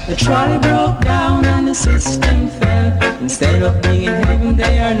car. The trolley broke down and the system fell. Instead of being in heaven,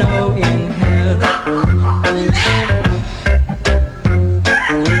 they are now in hell.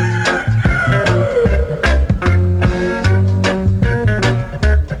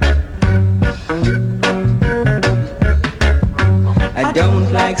 I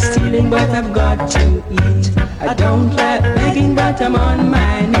don't like stealing, but I've got to eat. I don't like begging, but I'm on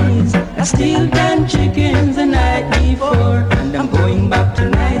my knees. I steal 10 chickens the night before, and I'm going back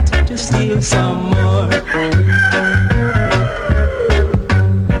tonight to steal some more.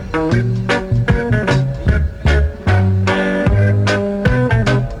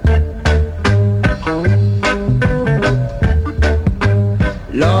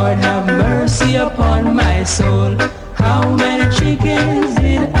 Lord have mercy upon my soul. How many chickens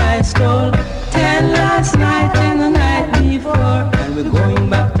did I stole? 10 last night and the night before, and we're going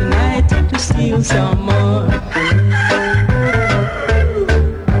back tonight to steal some more.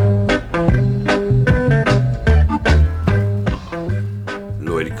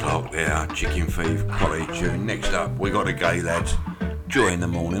 Lloyd Clark there, Chicken Thief, quality tune. Next up, we got the Gay Lads. Joy in the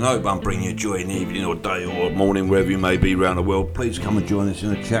morning. I hope I'm bringing you joy in the evening or day or morning, wherever you may be around the world. Please come and join us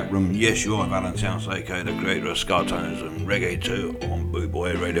in the chat room. Yes, you're Alan Towns, aka the creator of Ska Toners and Reggae 2 on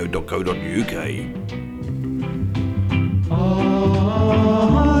bootboyradio.co.uk.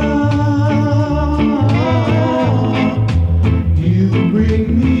 You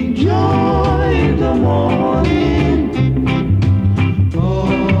bring me joy in the morning.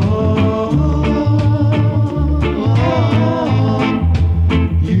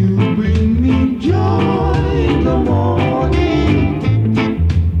 You bring me joy in the morning.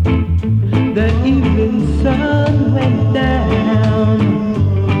 The evening sun went down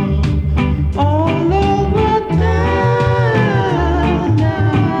all over town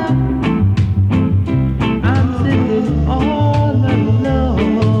now. I'm sitting all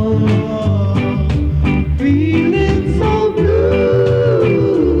alone, feeling so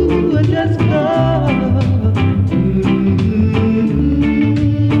blue. I just love.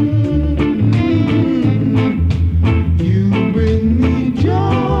 You bring me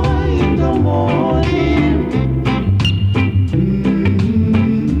joy in the morning.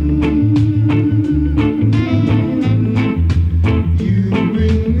 You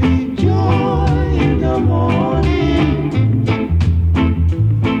bring me joy in the morning.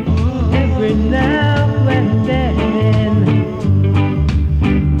 Every now and then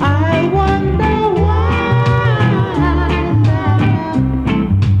I wonder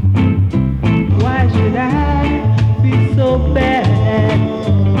why should I be so bad?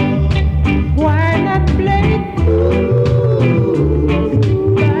 Why not play it cool?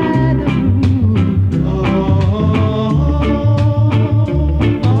 By the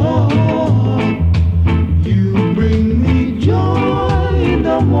you bring me joy in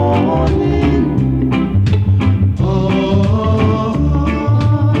the morning.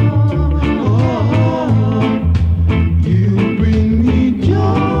 You bring me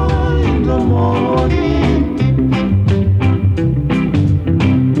joy in the morning.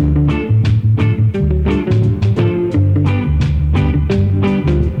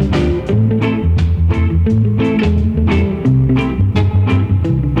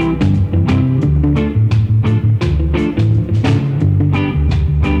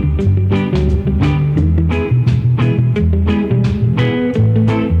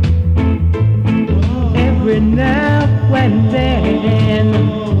 Every now and then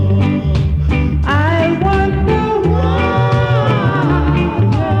I wonder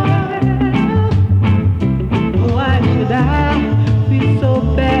why should I be so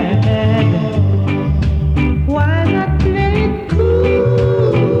bad? Why not play it cool?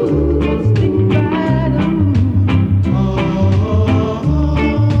 Stick by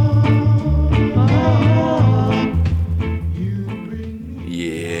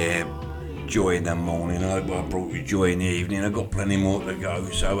Yeah, joy in the morning. I hope I brought you joy in the evening. beginning. I've got plenty more to go.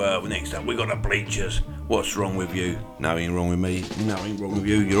 So next up we got the Bleachers. What's wrong with you? Nothing wrong with me. Nothing wrong with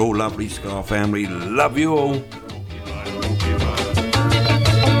you. You're all lovely, Scar family. Love you all.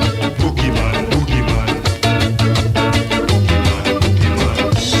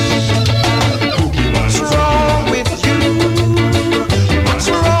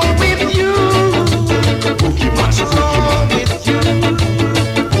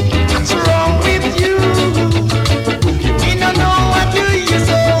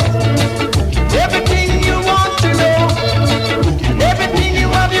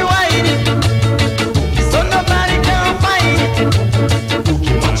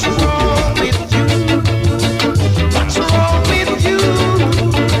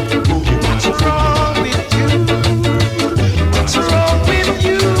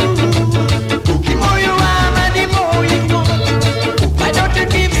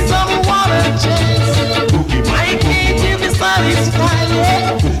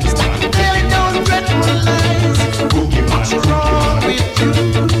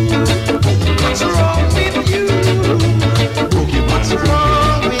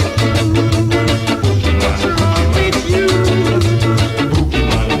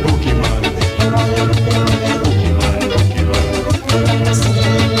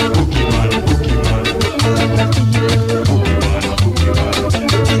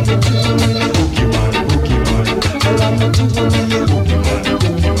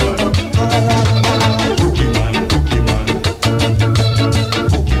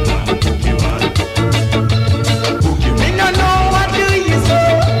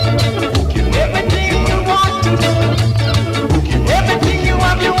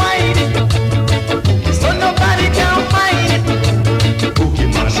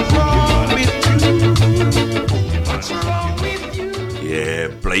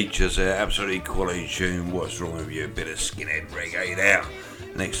 Absolutely quality tune. What's wrong with you? A bit of skinhead reggae there.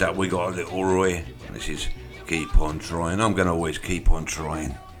 Next up we got a Little Roy. This is Keep On Trying. I'm going to always keep on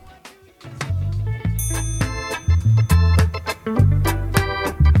trying.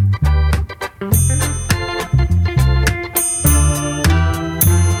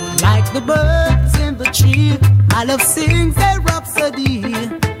 Like the birds in the tree, my love sings a rhapsody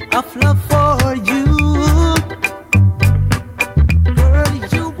of love for you.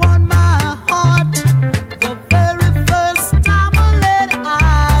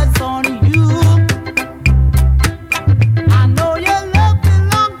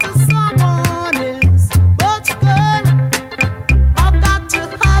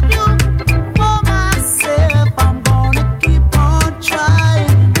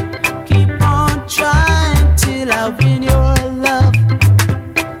 Trying till I win your love.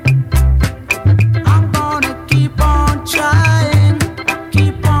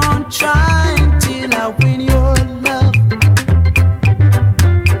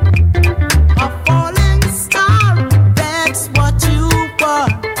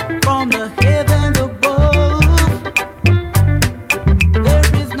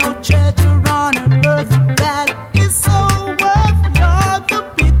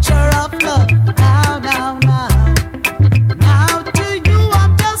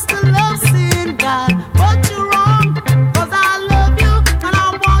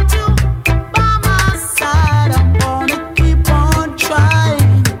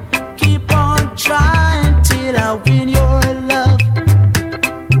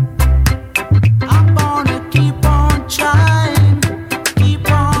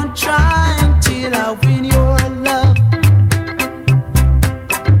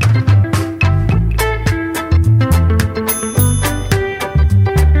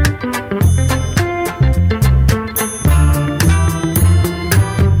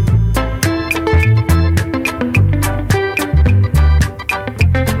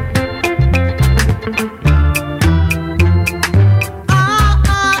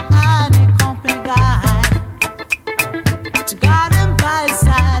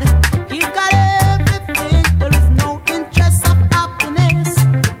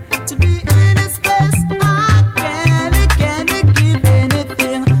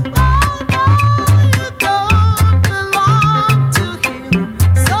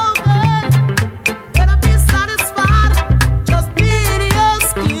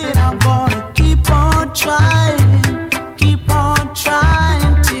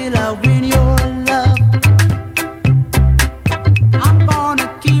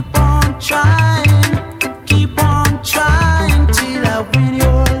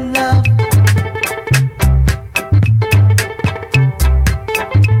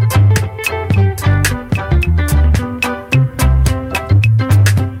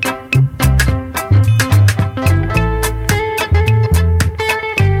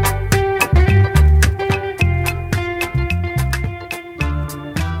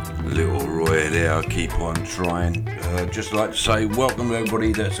 I'm trying. Just like to say welcome to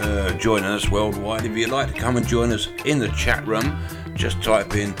everybody that's joining us worldwide. If you'd like to come and join us in the chat room, just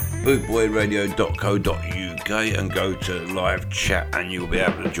type in bootboyradio.co.uk and go to live chat and you'll be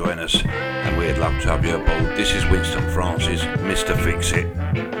able to join us. And we'd love to have you aboard. This is Winston Francis, Mr. Fix It.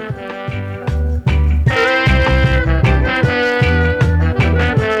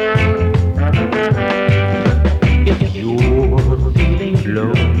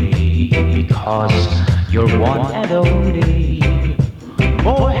 Lonely because you're one and only.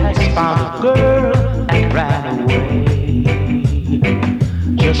 Boy has found a girl and ran away.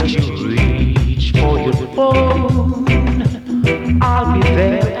 Just you reach for your phone, I'll be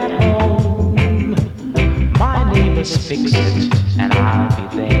there at home. My name is Fix It and I'll be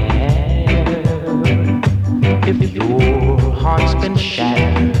there. If your heart's been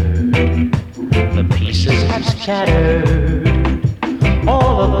shattered, the pieces have scattered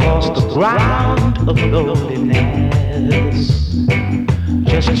all across the ground of loneliness.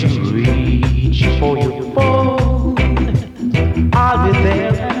 Just you reach for your phone, I'll be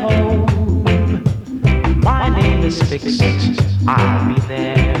there at home. My name is Fix It, I'll be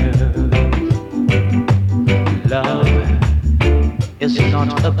there. Love is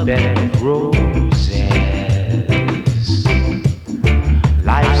not a bed of roses.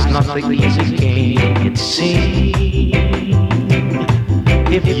 Life's not the easy game it seems.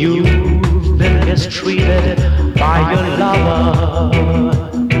 If you've been mistreated by your lover,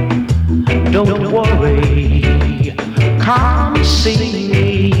 don't worry, come see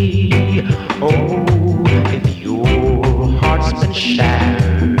me. Oh, if your heart's been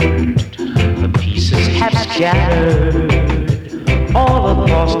shattered, the pieces have scattered all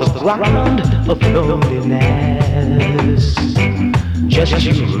across the ground of loneliness. Just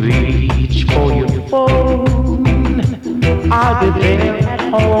you reach for your phone, I'll be there at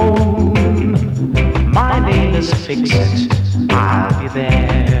home. My name is Fix It, I'll be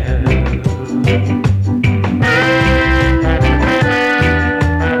there.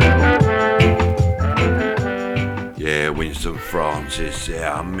 Yeah, Winston Francis,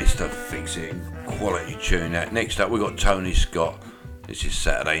 yeah, Mr. Fix It, quality tune that. Next up we got Tony Scott. This is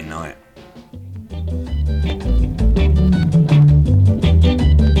Saturday Night.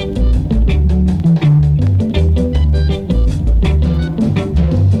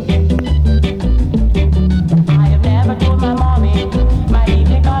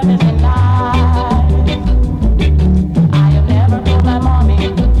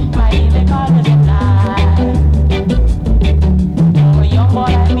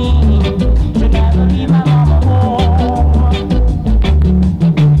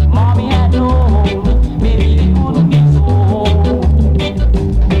 Mommy had no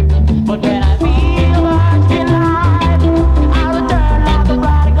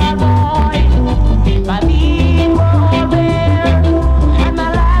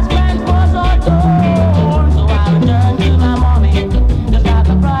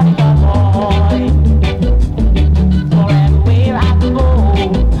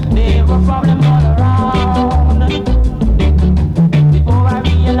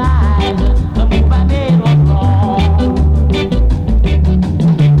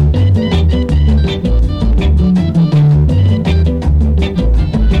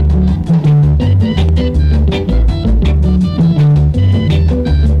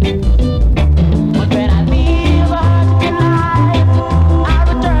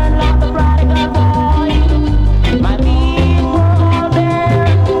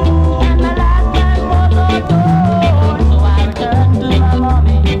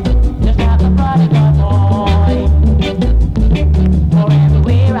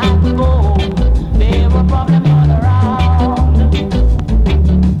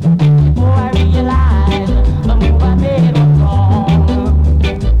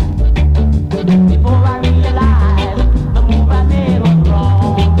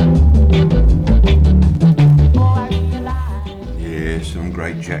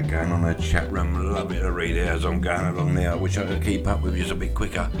wish I could keep up with you a bit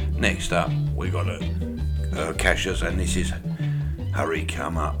quicker. Next up, we got Cassius, and this is Hurry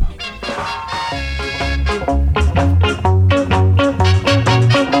Come Up.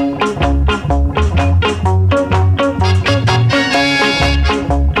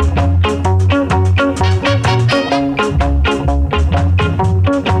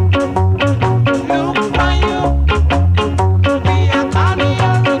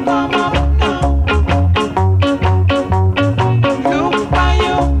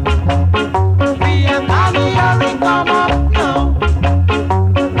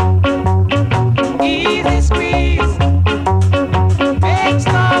 Easy squeeze.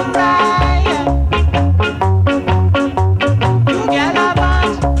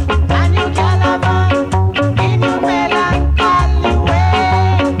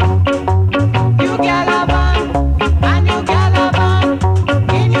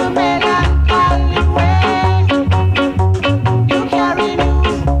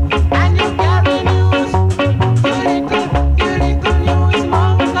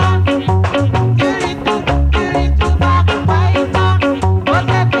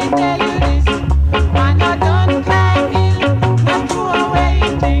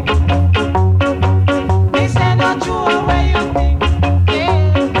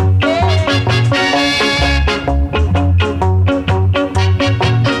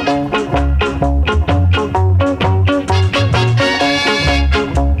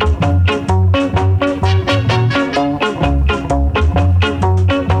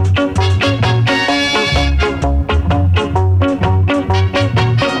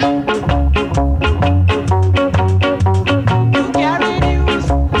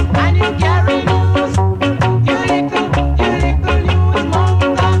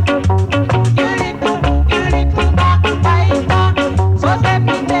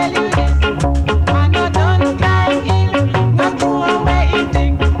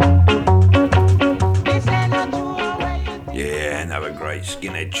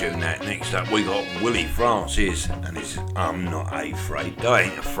 tune that. Next up we got Willie Francis and it's I'm Not Afraid. I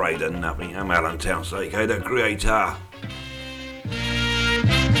ain't afraid of nothing. I'm Alan Townsend, aka the Creator.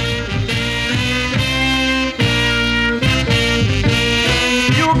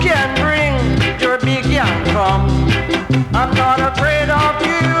 You can bring your big young come. I'm not afraid of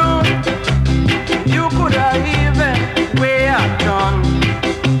you. You could have even way I've done.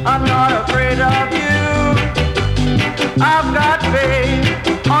 I'm not afraid of you. I've got faith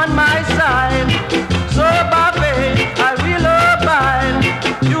on my side, so by faith I will abide.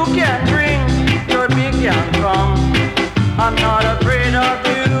 You can bring your big young come. I'm not afraid of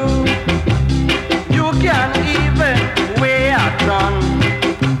you. You can even way I've done.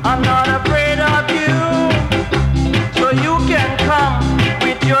 I'm not afraid of you. So you can come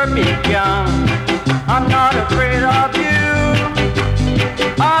with your big gun. I'm not afraid of you.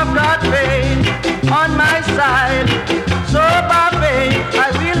 I've got faith on my side, so by faith I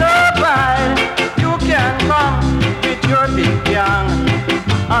will abide. You can come with your big gun.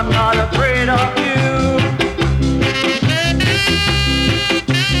 I'm not afraid of you.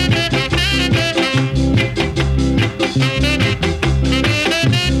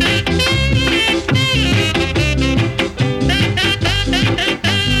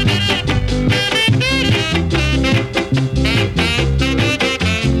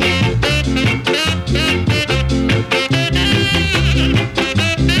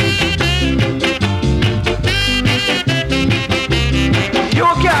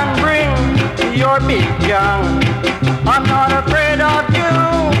 Big gun. I'm not afraid of you.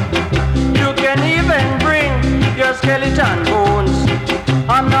 You can even bring your skeleton bones.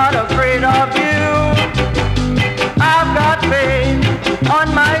 I'm not afraid of you. I've got faith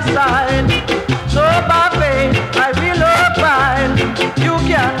on my side, so by faith I will abide. You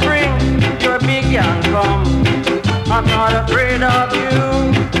can bring your big gun come. I'm not afraid of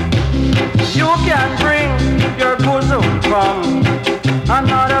you. You can bring your bosom come. I'm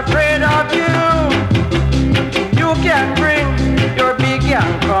not afraid of you. You can bring your big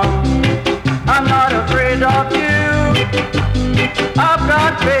young come. I'm not afraid of you. I've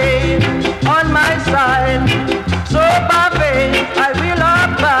got faith on my side, so by faith I will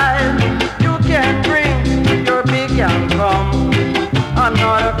abide. You can bring your big young come. I'm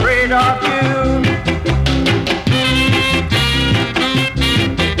not afraid of you.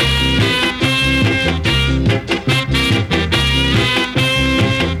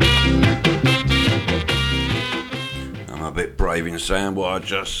 Brave in saying what I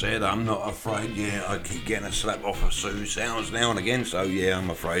just said. I'm not afraid. Yeah, I keep getting a slap off of Sue Sounds now and again, so yeah, I'm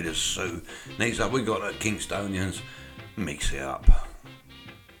afraid of Sue. Next up we got the Kingstonians. Mix it up.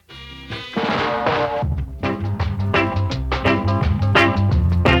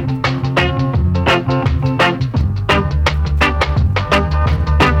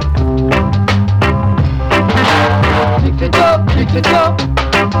 Mix it up, mix it up.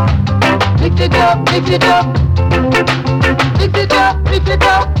 Mix it up, mix it up. Mix it up, mix it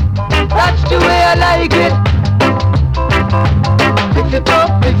up. That's the way I like it. Mix it up,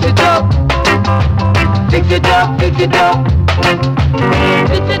 mix it up. Mix it up, mix it up.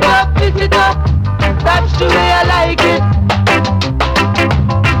 Mix it up, mix it up. That's the way I like it.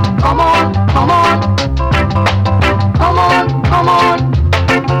 Come on, come on. Come on, come on.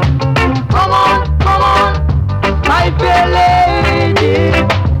 Come on, come on. My fair lady.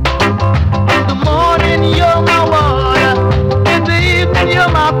 In the morning you're my water. In the evening you're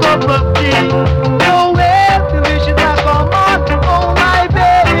my cup of tea. No way to wish it back, come on, oh my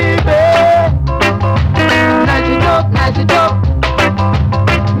baby. Nice it up, nice it up.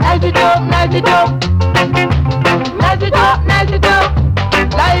 Nice it up, nice it up. Nice it up, nice it up.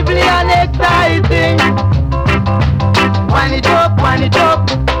 Lively and exciting. Wind it up, wind it up.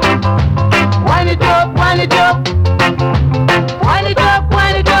 Wind it up, wind it up. Wind it up,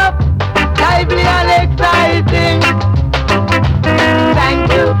 wind it up. Lively and exciting.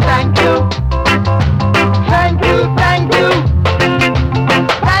 Thank you, thank you. Thank you, thank you.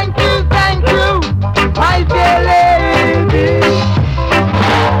 Thank you, thank you. My dear lady.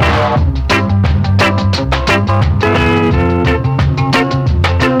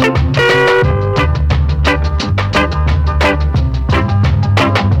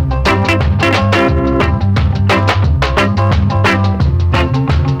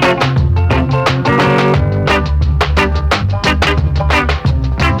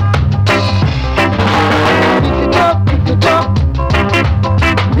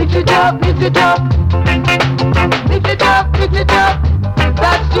 Mix it up, mix it up. Mix it up, mix it up.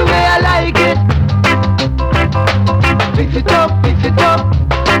 That's the way I like it. Mix it up, mix it up.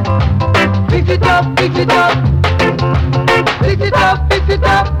 Mix it up, mix it up. Mix it up, mix it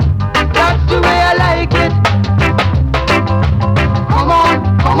up.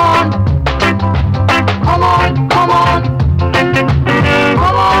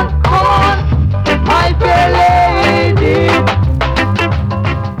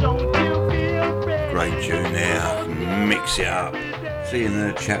 See in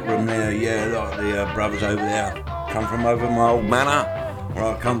the chat room there, yeah, like the brothers over there come from over my old manor. Where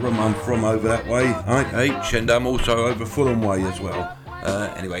I come from, I'm from over that way. H, and I'm also over Fulham way as well.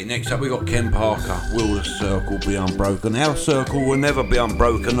 Anyway, next up we got Ken Parker. Will the circle be unbroken? Our circle will never be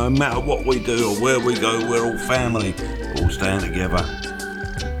unbroken, no matter what we do or where we go. We're all family, all stand together.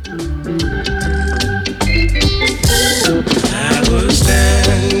 I was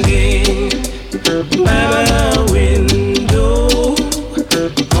standing by my window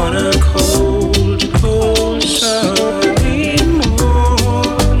on a cold, cold sunny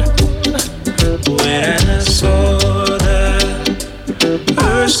morn when I saw the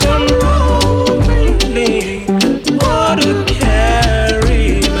person rolling water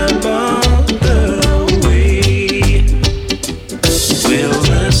carry my mother away. Will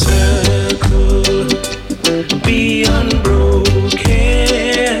the circle be unbroken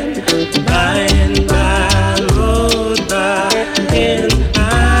by and by, Lord, by and by?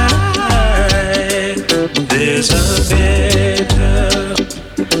 There's a better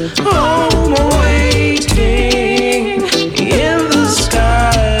home waiting in the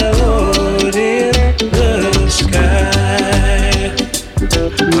sky, Lord, in the sky.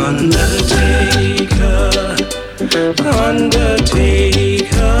 Undertaker,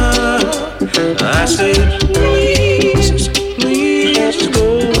 I said, please, please go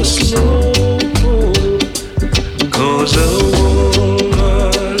slow, 'cause the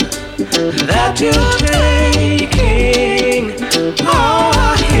woman that you're taking, oh,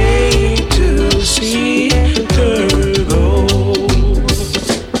 I hate to see her go.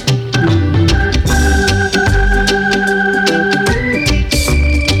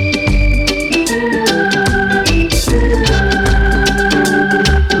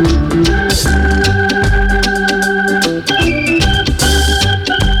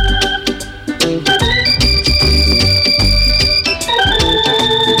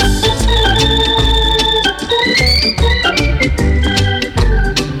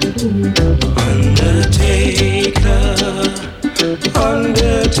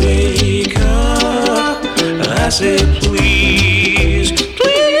 Undertaker, I said, please,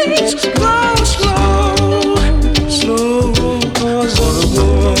 please go slow, slow, 'cause the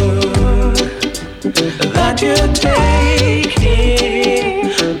one that you're taking,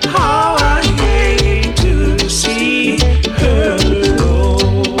 how I hate to see her go.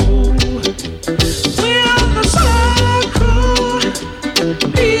 Will the circle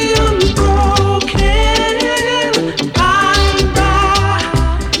be unbroken by and by?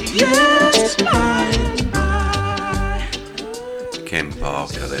 Yes, by and by. Ken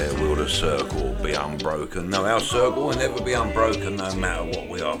Parker there, will the circle be unbroken? No, our circle will never be unbroken, no matter what.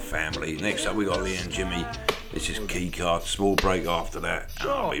 We are family. Next up we got Lee and Jimmy. This is Keycard. Small break after that, and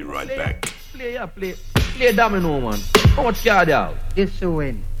I'll be right back. Play domino, man. How much card out? This to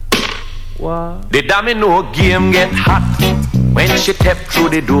win. What? The domino game get hot when she stepped through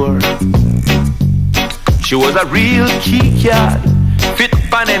the door. She was a real key card, fit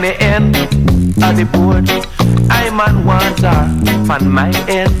on any end of the board. I man want her on my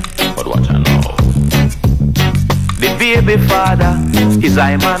end, but what I know, the baby father is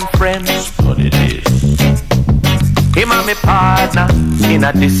I man friend. What it is? Him and me partner in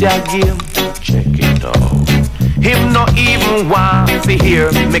a this year game. Check it out. Him not even want to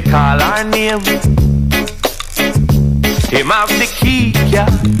hear me call her name. Him have the key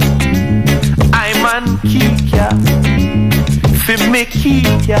card, I man key card, fi me key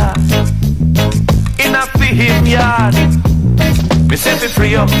card. In a fi him yard, me say fi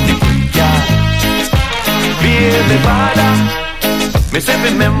free up the key card. Baby father, me say fi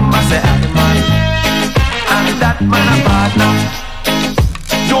remember say I man, and that man a partner.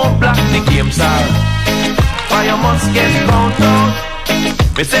 Don't block the game, sir, or you must get count out.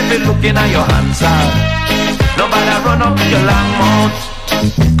 Me say fi looking at your hands, sir. Nobody run up your long mouth.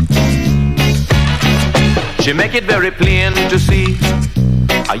 She make it very plain to see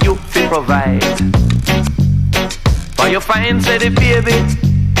how you fit provide. For you find say the baby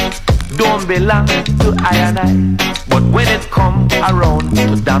don't belong to I and I. But when it come around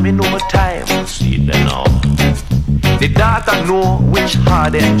to domino time, see them now. The daughter know which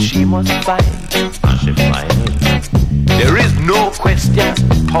harden she must find, and she find it. There is no question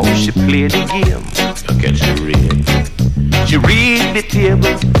how she play the game. Look at she read. She read the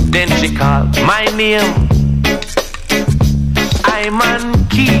table, then she call my name. I'm on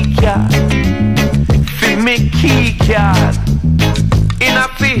key card, fi me key card. In a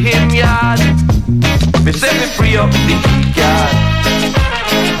fi him yard, me say me free up the key card.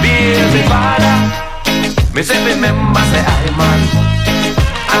 Baby father, me say me remember say I'm on,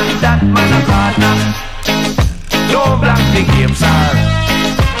 and that man a partner. Don't block the game, sir.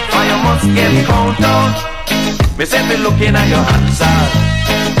 must get count out. Me say me looking at your hands, sir.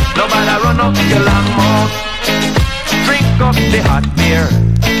 Nobody run up your long mouth. Drink up the hot beer.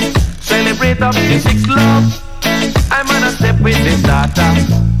 Celebrate up the sixth love. I'm on a step with this data.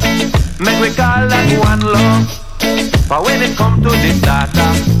 Make we call that one love. But when it come to this data,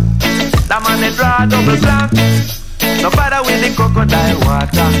 the man they draw double blank. Nobody with the crocodile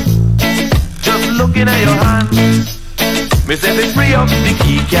water. Just looking at your hand. Me say me free up the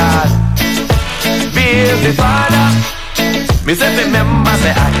key card. Be the father. Me say remember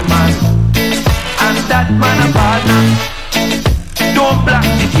say I man. And that man a partner. Don't block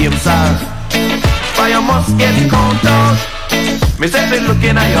the game, sir. For you must get count out. Me say be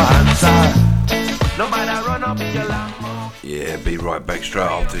looking at your answer. Nobody run up your lawnmower. Yeah, be right back straight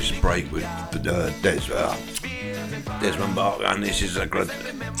after this break with Desmond Barker, and this is a great.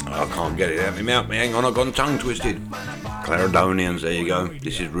 I can't get it out of my mouth. Hang on, I've got tongue twisted. Clarendonians, there you go.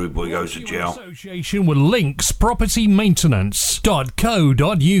 This is Rude Boy Goes to Jail. Association with Links Property Maintenance.co.uk.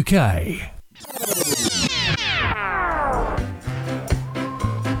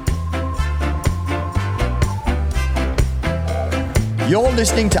 You're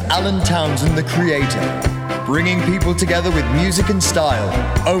listening to Alan Townsend, the creator, bringing people together with music and style,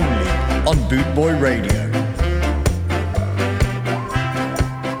 only on Boot Boy Radio.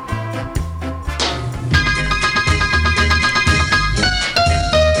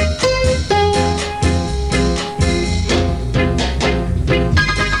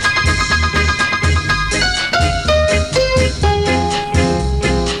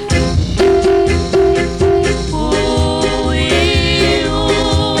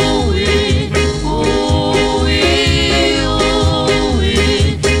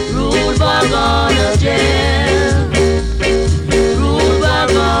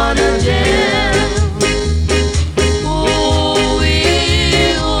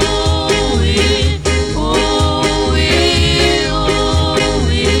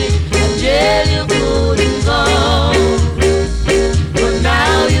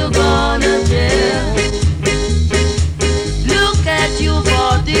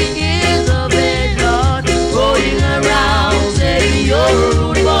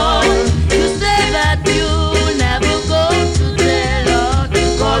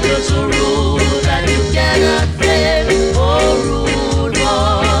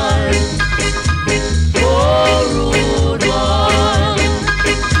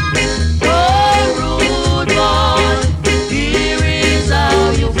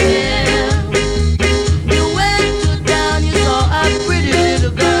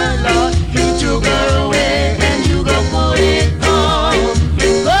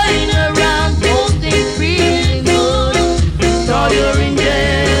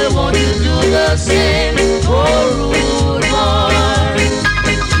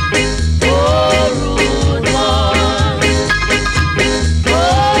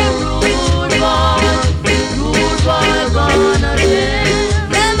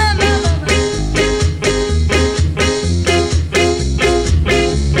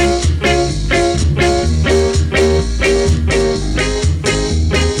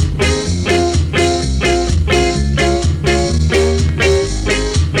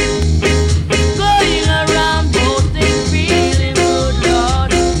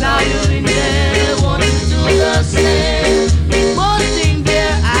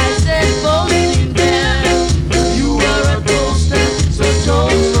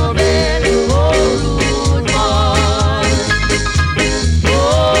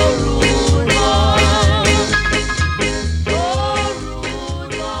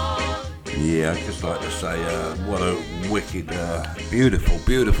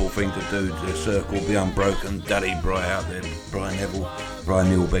 Beautiful thing to do to circle the unbroken. Daddy Bry out there, Brian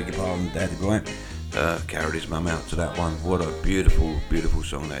Neville, beg your pardon, Daddy Bryant, carried his mum out to that one. What a beautiful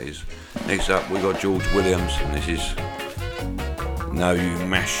song that is. Next up we got George Williams, and this is No You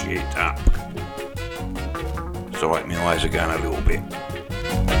Mash It Up. It's alright, my eyes are going a little bit.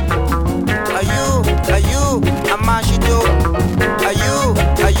 Are you, I mash it up. Are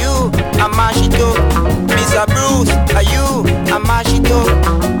you, I mash it up. Mr. Bruce, are you, I mash it up.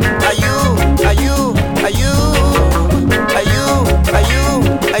 Are you,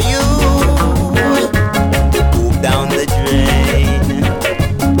 move down the drain.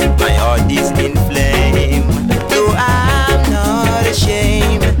 My heart is in flame. No, I'm not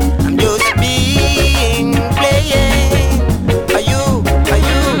ashamed. I'm just being plain. Are you,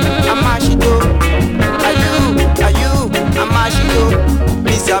 I mash it up. Are you, I mash it up.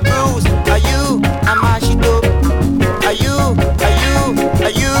 Mr. Bruce, are you, I mash it up. Are you,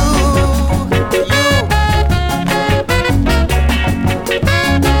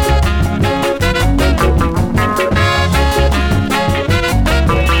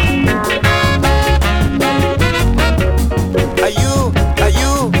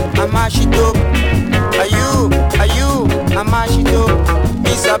 mash it up. Are you, I mash it up.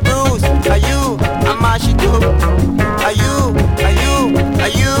 Mr. Bruce, are you, I mash it up. Are you,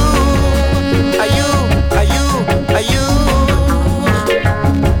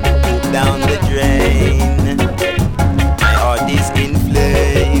 down the drain. My heart is in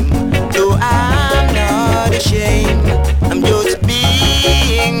flame. Though I'm not ashamed, I'm just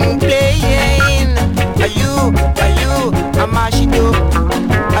being plain. Are you, I mash it up.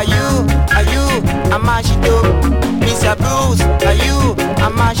 Are you, I mash it up. Mr. Bruce, are you, I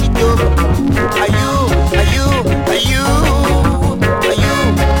mash it up. Are you,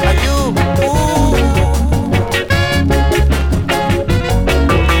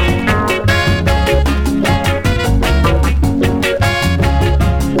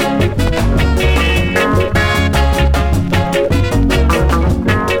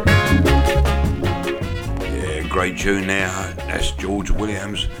 Great tune there, that's George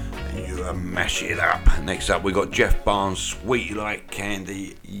Williams, and you mash it up. Next up we got Jeff Barnes, Sweet Like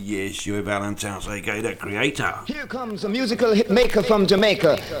Candy. Yes, you have Alan Towns, aka the creator. Here comes a musical hit maker from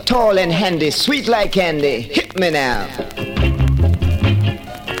Jamaica, tall and handy, sweet like candy. Hit me now.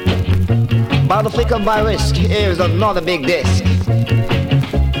 By the flick of my wrist, here's another big disc.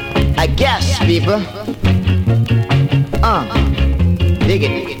 I guess, people. Dig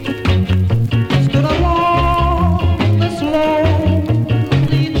it.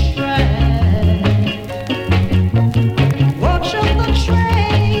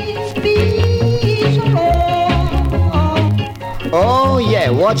 Oh yeah,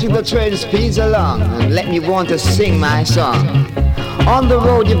 watching the train speeds along and let me want to sing my song. On the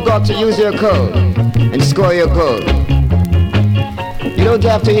road you've got to use your code and score your goal. You don't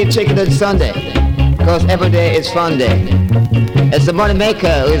have to eat chicken on Sunday, cause every day is fun day. It's the money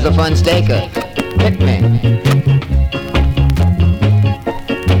maker who is the fun staker. Hit me.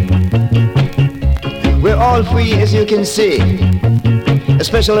 We're all free as you can see,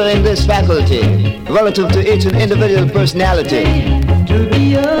 especially in this faculty, relative to each individual personality. To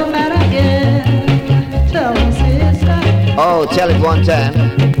be a man again, tell me sister. Oh, tell it one time.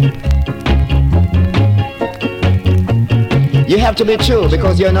 You have to be true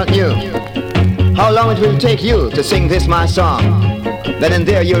because you're not new. How long it will take you to sing this my song? Then and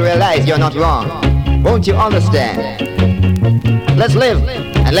there you'll realize you're not wrong. Won't you understand? Let's live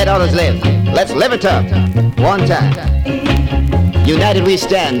and let others live. Let's live it up one time. United we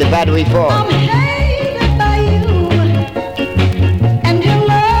stand, divided we fall. I'm hated by you, and you're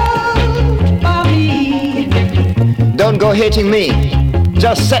loved by me. Don't go hating me,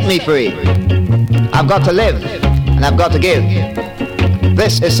 just set me free. I've got to live, and I've got to give.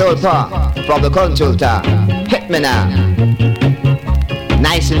 This is Soul Power from the Control Tower. Hit me now.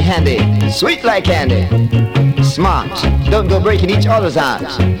 Nice and handy, sweet like candy. Smart, don't go breaking each other's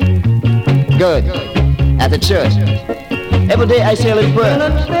hearts. Good, at the church. Every day I say a little prayer.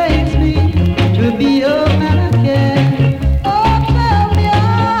 Well, it takes me to be a man again. Oh, tell me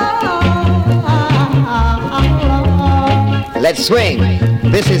Let's swing.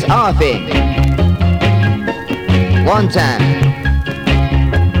 This is our thing. One time.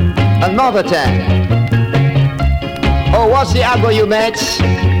 Another time. Oh, what's the ago, you mates?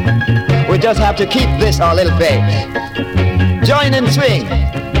 We just have to keep this our little pace. Join and swing.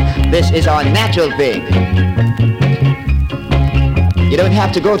 This is our natural thing. You don't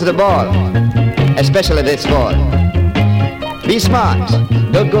have to go to the ball, especially this fall. Be smart.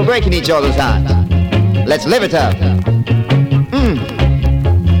 Don't go breaking each other's hearts. Let's live it up.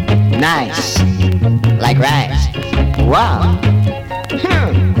 Nice. Like rice. Wow.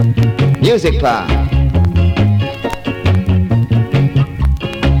 Music power.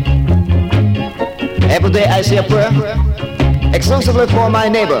 Every day I say a prayer, exclusively for my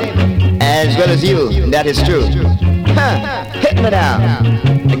neighbor, as well as you, that is true. Hit me down.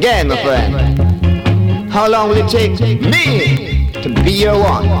 Again, my friend. How long will it take me to be your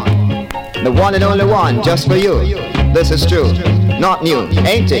one? The one and only one, just for you. This is true. Not new,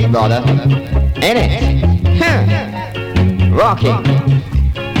 ain't it, brother? Ain't it? Rocking.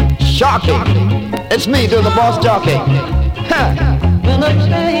 Shocking. It's me doing the boss jockey. Well, it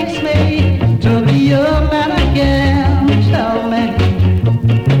takes me to be a man again. Tell me.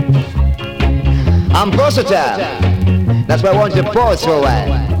 I'm versatile. That's why I want you to pause for a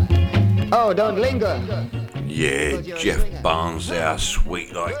while. Oh, don't linger. Yeah, Jeff Barnes there,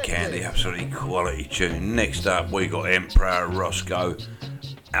 Sweet Like Candy, absolutely quality tune. Next up, we got Emperor Roscoe,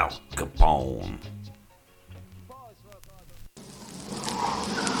 Al Capone.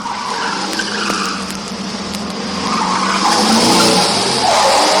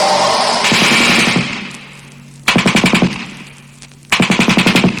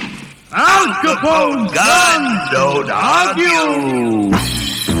 Al Capone, God don't argue.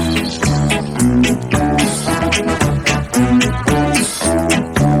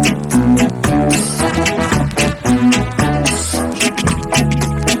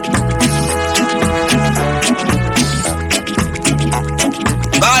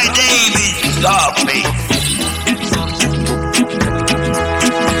 My name is Scarface.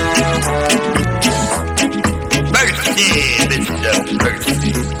 Mercy, Mr.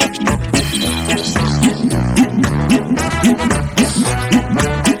 Mercy.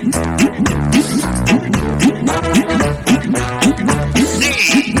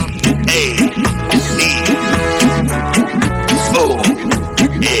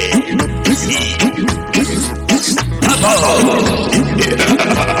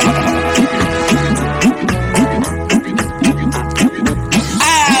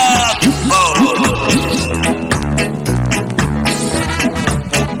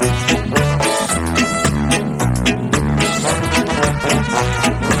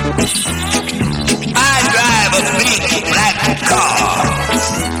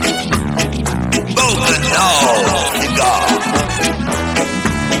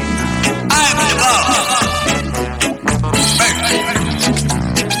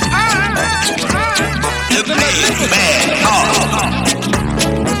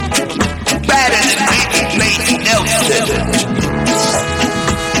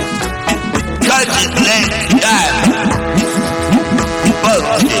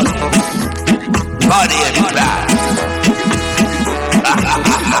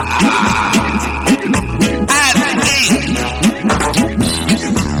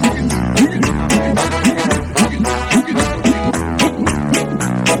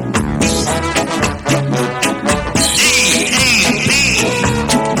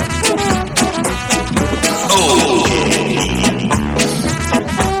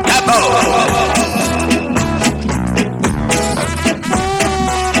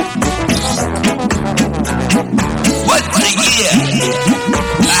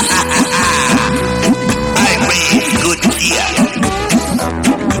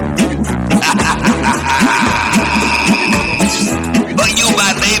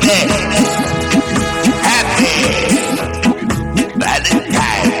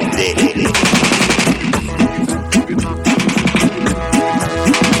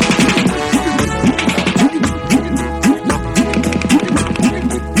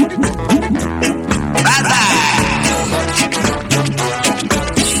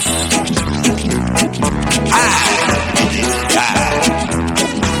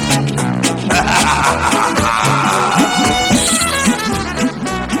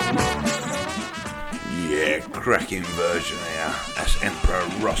 Cracking version here. That's Emperor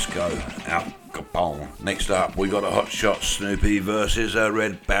Roscoe, Al Capone. Next up, we got a Hot Shot Snoopy versus a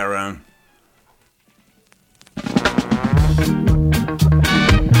Red Baron.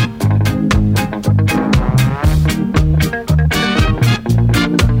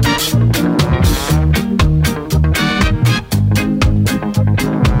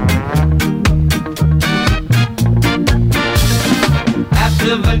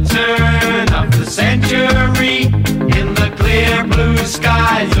 After the turn of the century, in the clear blue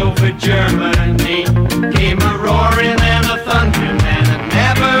skies over Germany, came a roaring and a thundering and I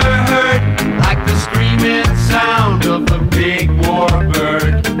never heard like the screaming sound of a big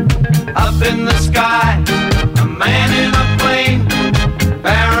warbird. Up in the sky, a man in a plane,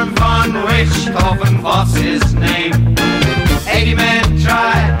 Baron von Richthofen was his name. 80 men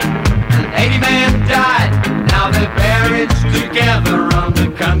tried and 80 men died. Now they're buried together on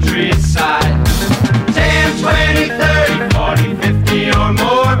the countryside. 10, 20, 30, 40, 50 or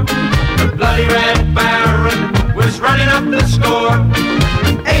more. The bloody Red Baron was running up the score.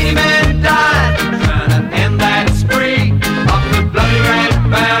 80 men died trying to end that spree of the bloody Red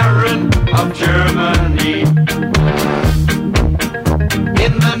Baron of Germany.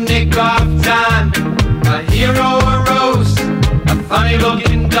 In the nick of time, a hero arose, a funny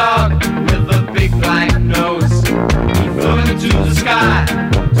looking dog with a big black nose. He flew into the sky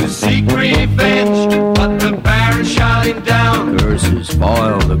to seek revenge, but the Baron shot him down. Curses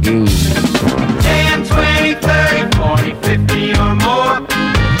spoil the goose. 10, 20, 30, 40, 50 or more.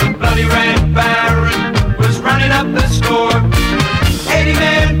 The bloody Red Baron was running up the score. 80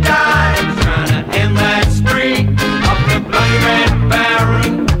 men died trying to end that spree of the bloody Red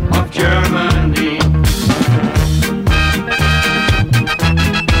Baron of Germany.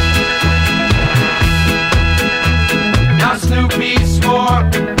 Now Snoopy swore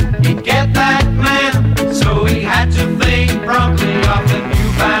he'd get that man, so he had to think promptly of the new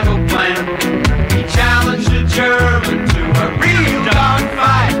battle plan. He challenged a German to a real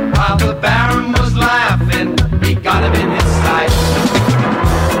dogfight while the Baron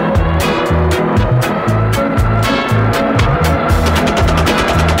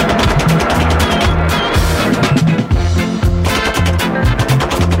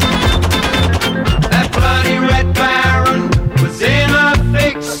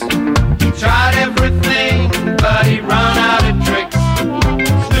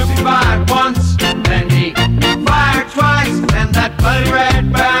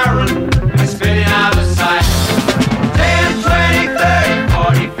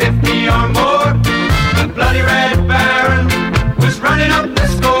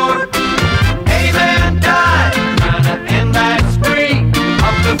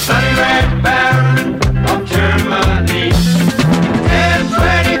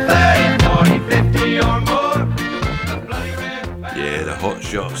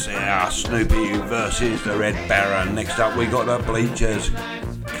Mr. Ed Barron. Next up, we got the Bleachers.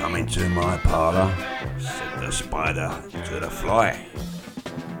 Coming to my parlour. Said the spider to the fly.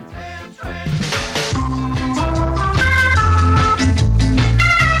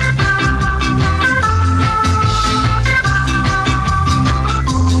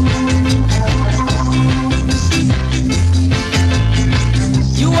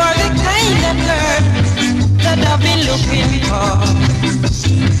 You are the kind of girl that I've been looking for.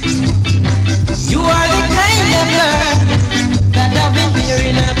 You are the kind of girl that I've been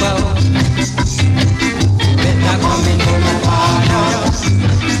hearing about. Better come into my parlour.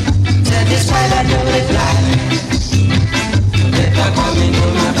 Tell this fella to reply. Better come into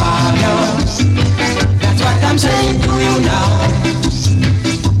my parlour. That's what I'm saying to you now.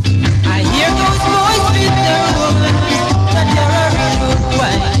 I hear those boys with their woman that you're a real good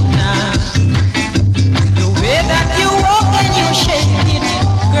wife now. The way that you walk and you shake it,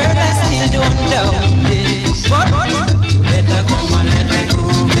 girl, I still don't doubt it. But you better come and let me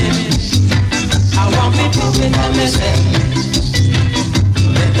prove it. I want me to be for myself. You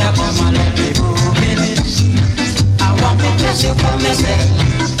better come and let me prove it. I want me to see for myself.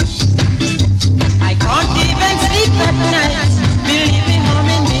 I can't even sleep at night, believing I'm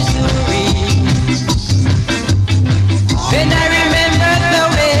in misery. When I remember the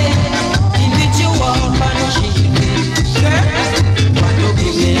way in which you walk on cheating, girl, want to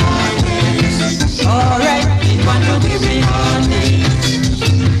give me honey. Alright, it want to give me honey.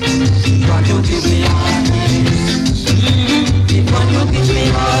 Want to give me honey. It want to give me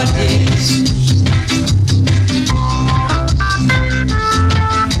honey.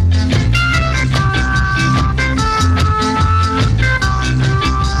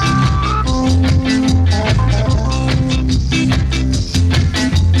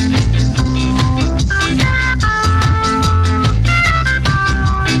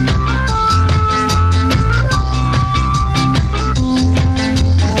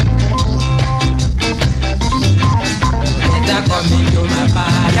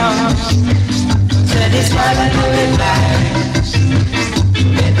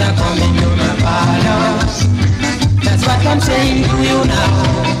 That's what I'm saying to you now.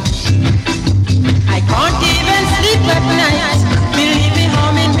 I can't even sleep at night, believing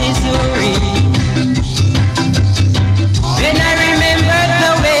I'm in misery. When I remember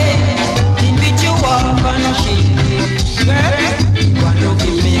the way in which you walk on a sheet, girl, you want to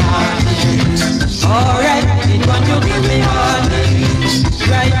give me honey. Alright, you want to give me honey.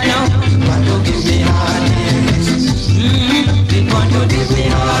 Right now, you want to give me honey. You want to give me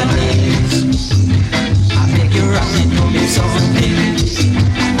honey. I beg you rock it to me something.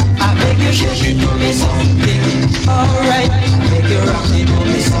 I beg you shake it to me something. Alright, I beg you rock it to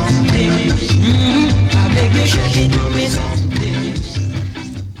me something. I beg you shake it to me something.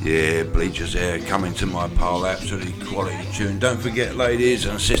 Yeah, Bleachers there, coming to my parlour, absolutely quality tune. Don't forget, ladies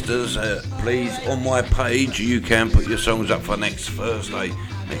and sisters, please, on my page, you can put your songs up for next Thursday.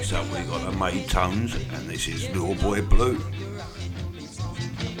 Next up, we got the Maid Tones, and this is Little Boy Blue.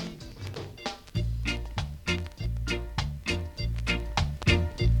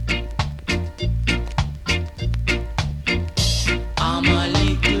 I'm a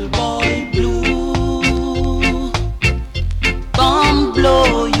little boy blue. Come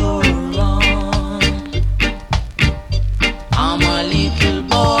blow your horn. I'm a little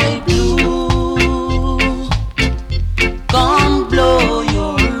boy blue. Come blow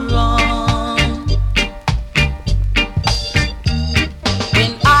your horn.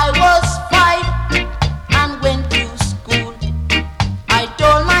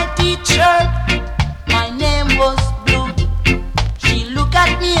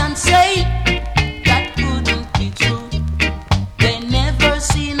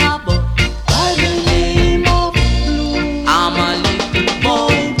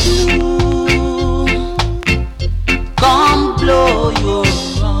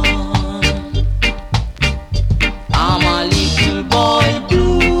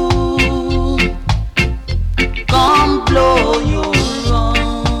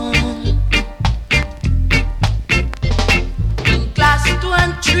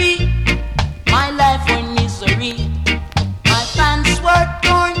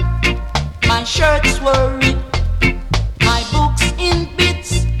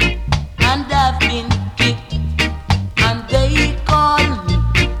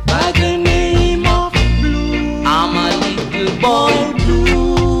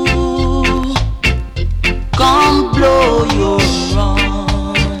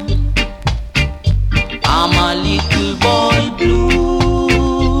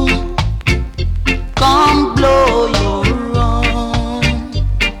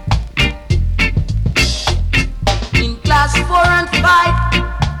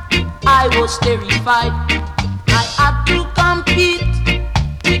 was terrified. I had to compete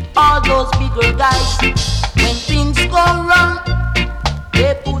with all those bigger guys. When things go wrong,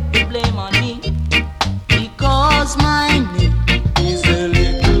 they put the blame on me, because my name is a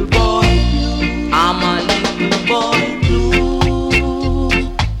little boy. I'm a little boy blue.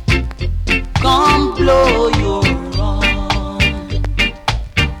 Come blow your horn.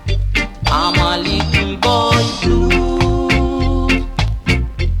 I'm a little boy blue.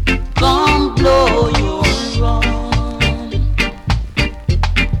 Come blow your horn.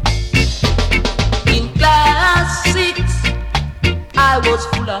 In class 6, I was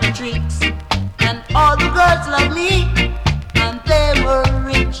full of tricks, and all the girls loved me, and they were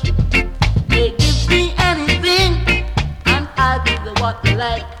rich. They give me anything, and I give them what they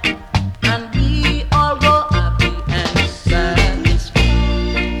like, and we all go happy and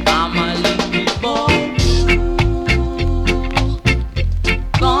satisfied. I'm a little boy blue.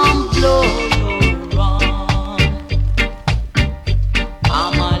 Come blow your horn.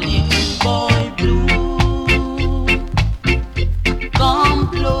 I'm a little boy blue. Come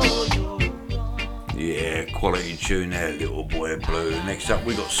blow your Yeah, quality tune there, Little Boy Blue. Next up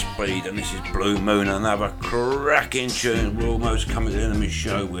we got Speed, and this is Blue Moon, another cracking tune. We're almost coming to the end of my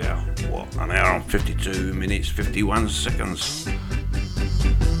show. We're, an hour and 52 minutes, 51 seconds.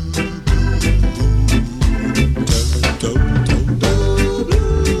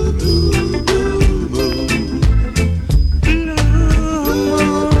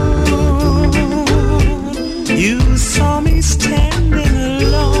 You saw me standing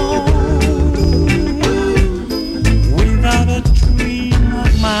alone, without a dream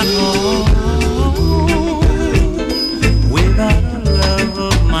of my own, without a love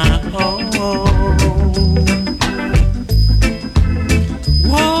of my own.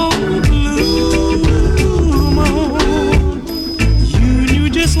 Whoa, blue moon, you knew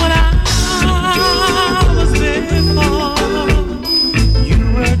just what I was there for. You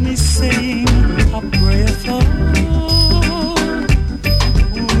heard me sing a prayer for.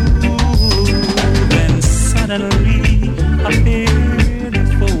 Then suddenly appeared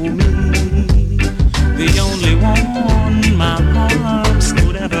before me, the only one my arms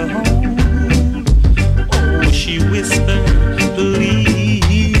could ever hold. Oh, she whispered,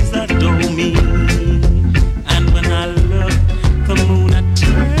 please adore me. And when I looked, the moon had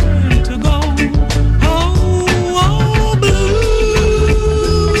turned to gold. Oh, blue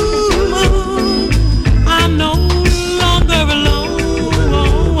moon, I'm no longer alone,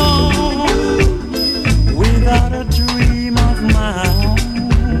 without a dream of my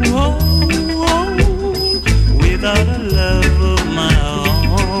own, without a love of my own.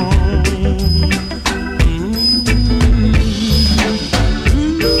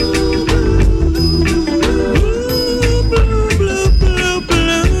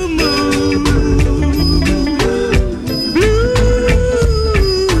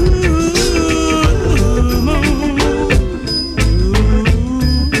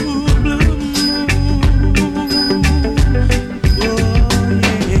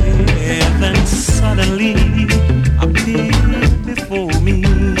 Then suddenly appeared before me,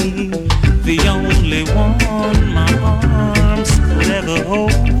 the only one my arms could ever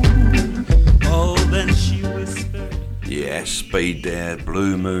hold. Oh, then she whispered. Yeah, Speed there,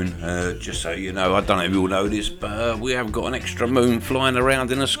 Blue Moon. Just so you know, I don't know if you all know this, but we have got an extra moon flying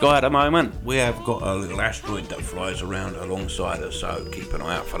around in the sky at the moment. We have got a little asteroid that flies around alongside us, so keep an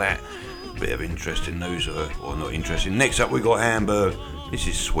eye out for that. Bit of interesting news, or not interesting. Next up we got Hamburg. This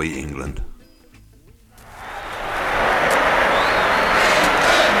is Sweet England.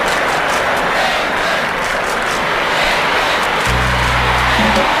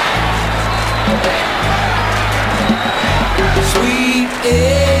 Sweet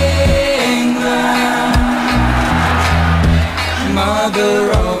England,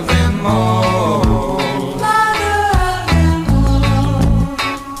 mother of them all.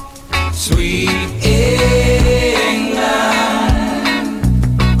 Sweet England,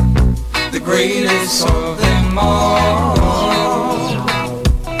 the greatest of them all.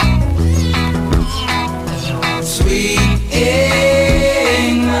 Sweet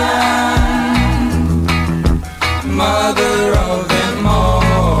England, mother of them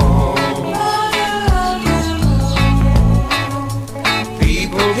all.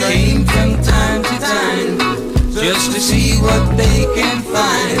 People came from time to time just to see what they can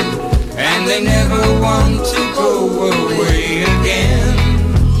find, and they never want to go away again.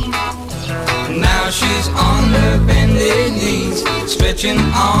 Now she's on her bended knees, stretching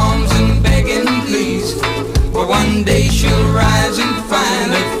arms and begging please, but one day she'll rise and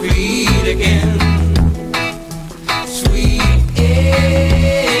find her feet again. Sweet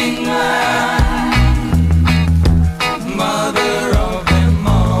England.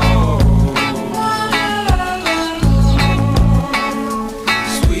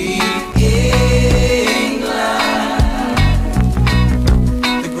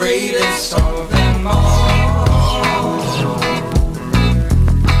 greatest of them all.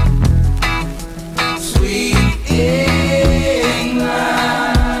 Sweet England,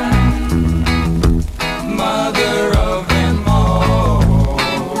 mother of them all.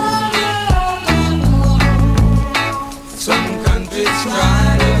 Some countries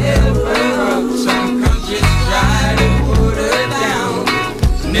try to help her up, some countries try to put her down.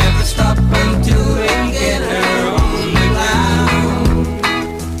 Never stop until they get her on the ground.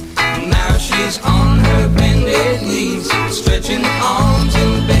 Now she's on her bended knees, stretching arms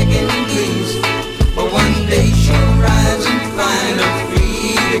and begging please. But one day she'll rise and find her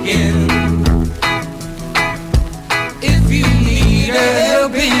feet again. If you need a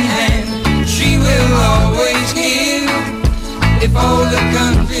helping hand, she will always give. If all the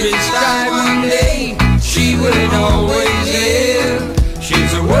countries die one day, she would always live.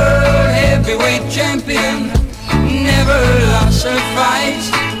 She's a world heavyweight champion, never lost her fight.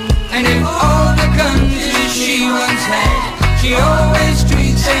 And if all the countries she once had, she always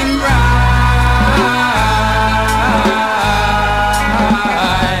treats them right.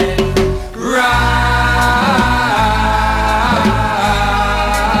 Right.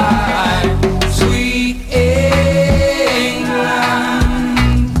 Sweet England,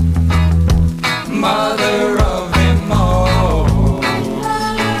 mother of them all.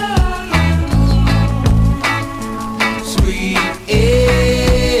 Sweet England,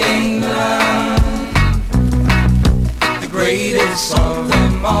 the greatest of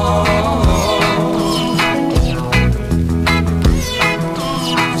them all.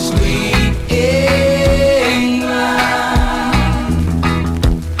 Sweet England,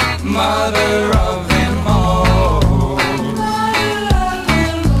 mother of them all.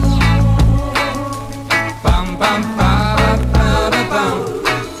 Bum bum ba ba ba bum,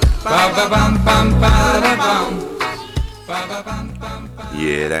 ba ba bum bum ba ba bum, ba ba bum bum.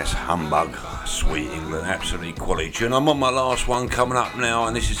 Yeah, that's Humbug, Sweet England, absolutely quality tune. I'm on my last one coming up now,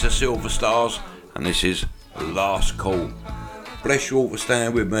 and this is the Silver Stars, and this is Last Call. Bless you all for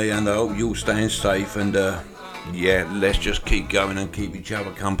staying with me, and I hope you're staying safe, and yeah, let's just keep going and keep each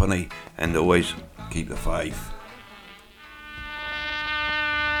other company, and always keep the faith.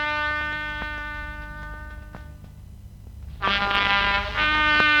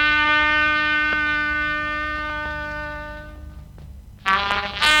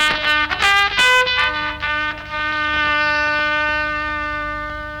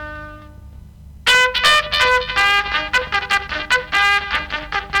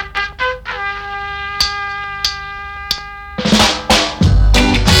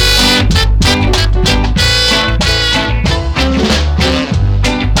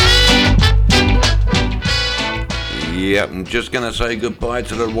 Yep, I'm just going to say goodbye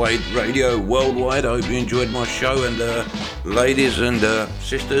to the radio worldwide. I hope you enjoyed my show, and ladies and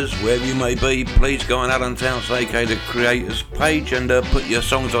sisters, wherever you may be, please go on Alan Towns AK, the creators page, and put your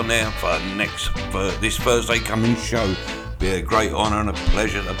songs on there for this Thursday coming show. Be a great honour and a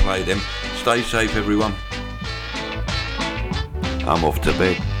pleasure to play them. Stay safe, everyone. I'm off to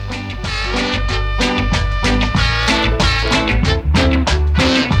bed.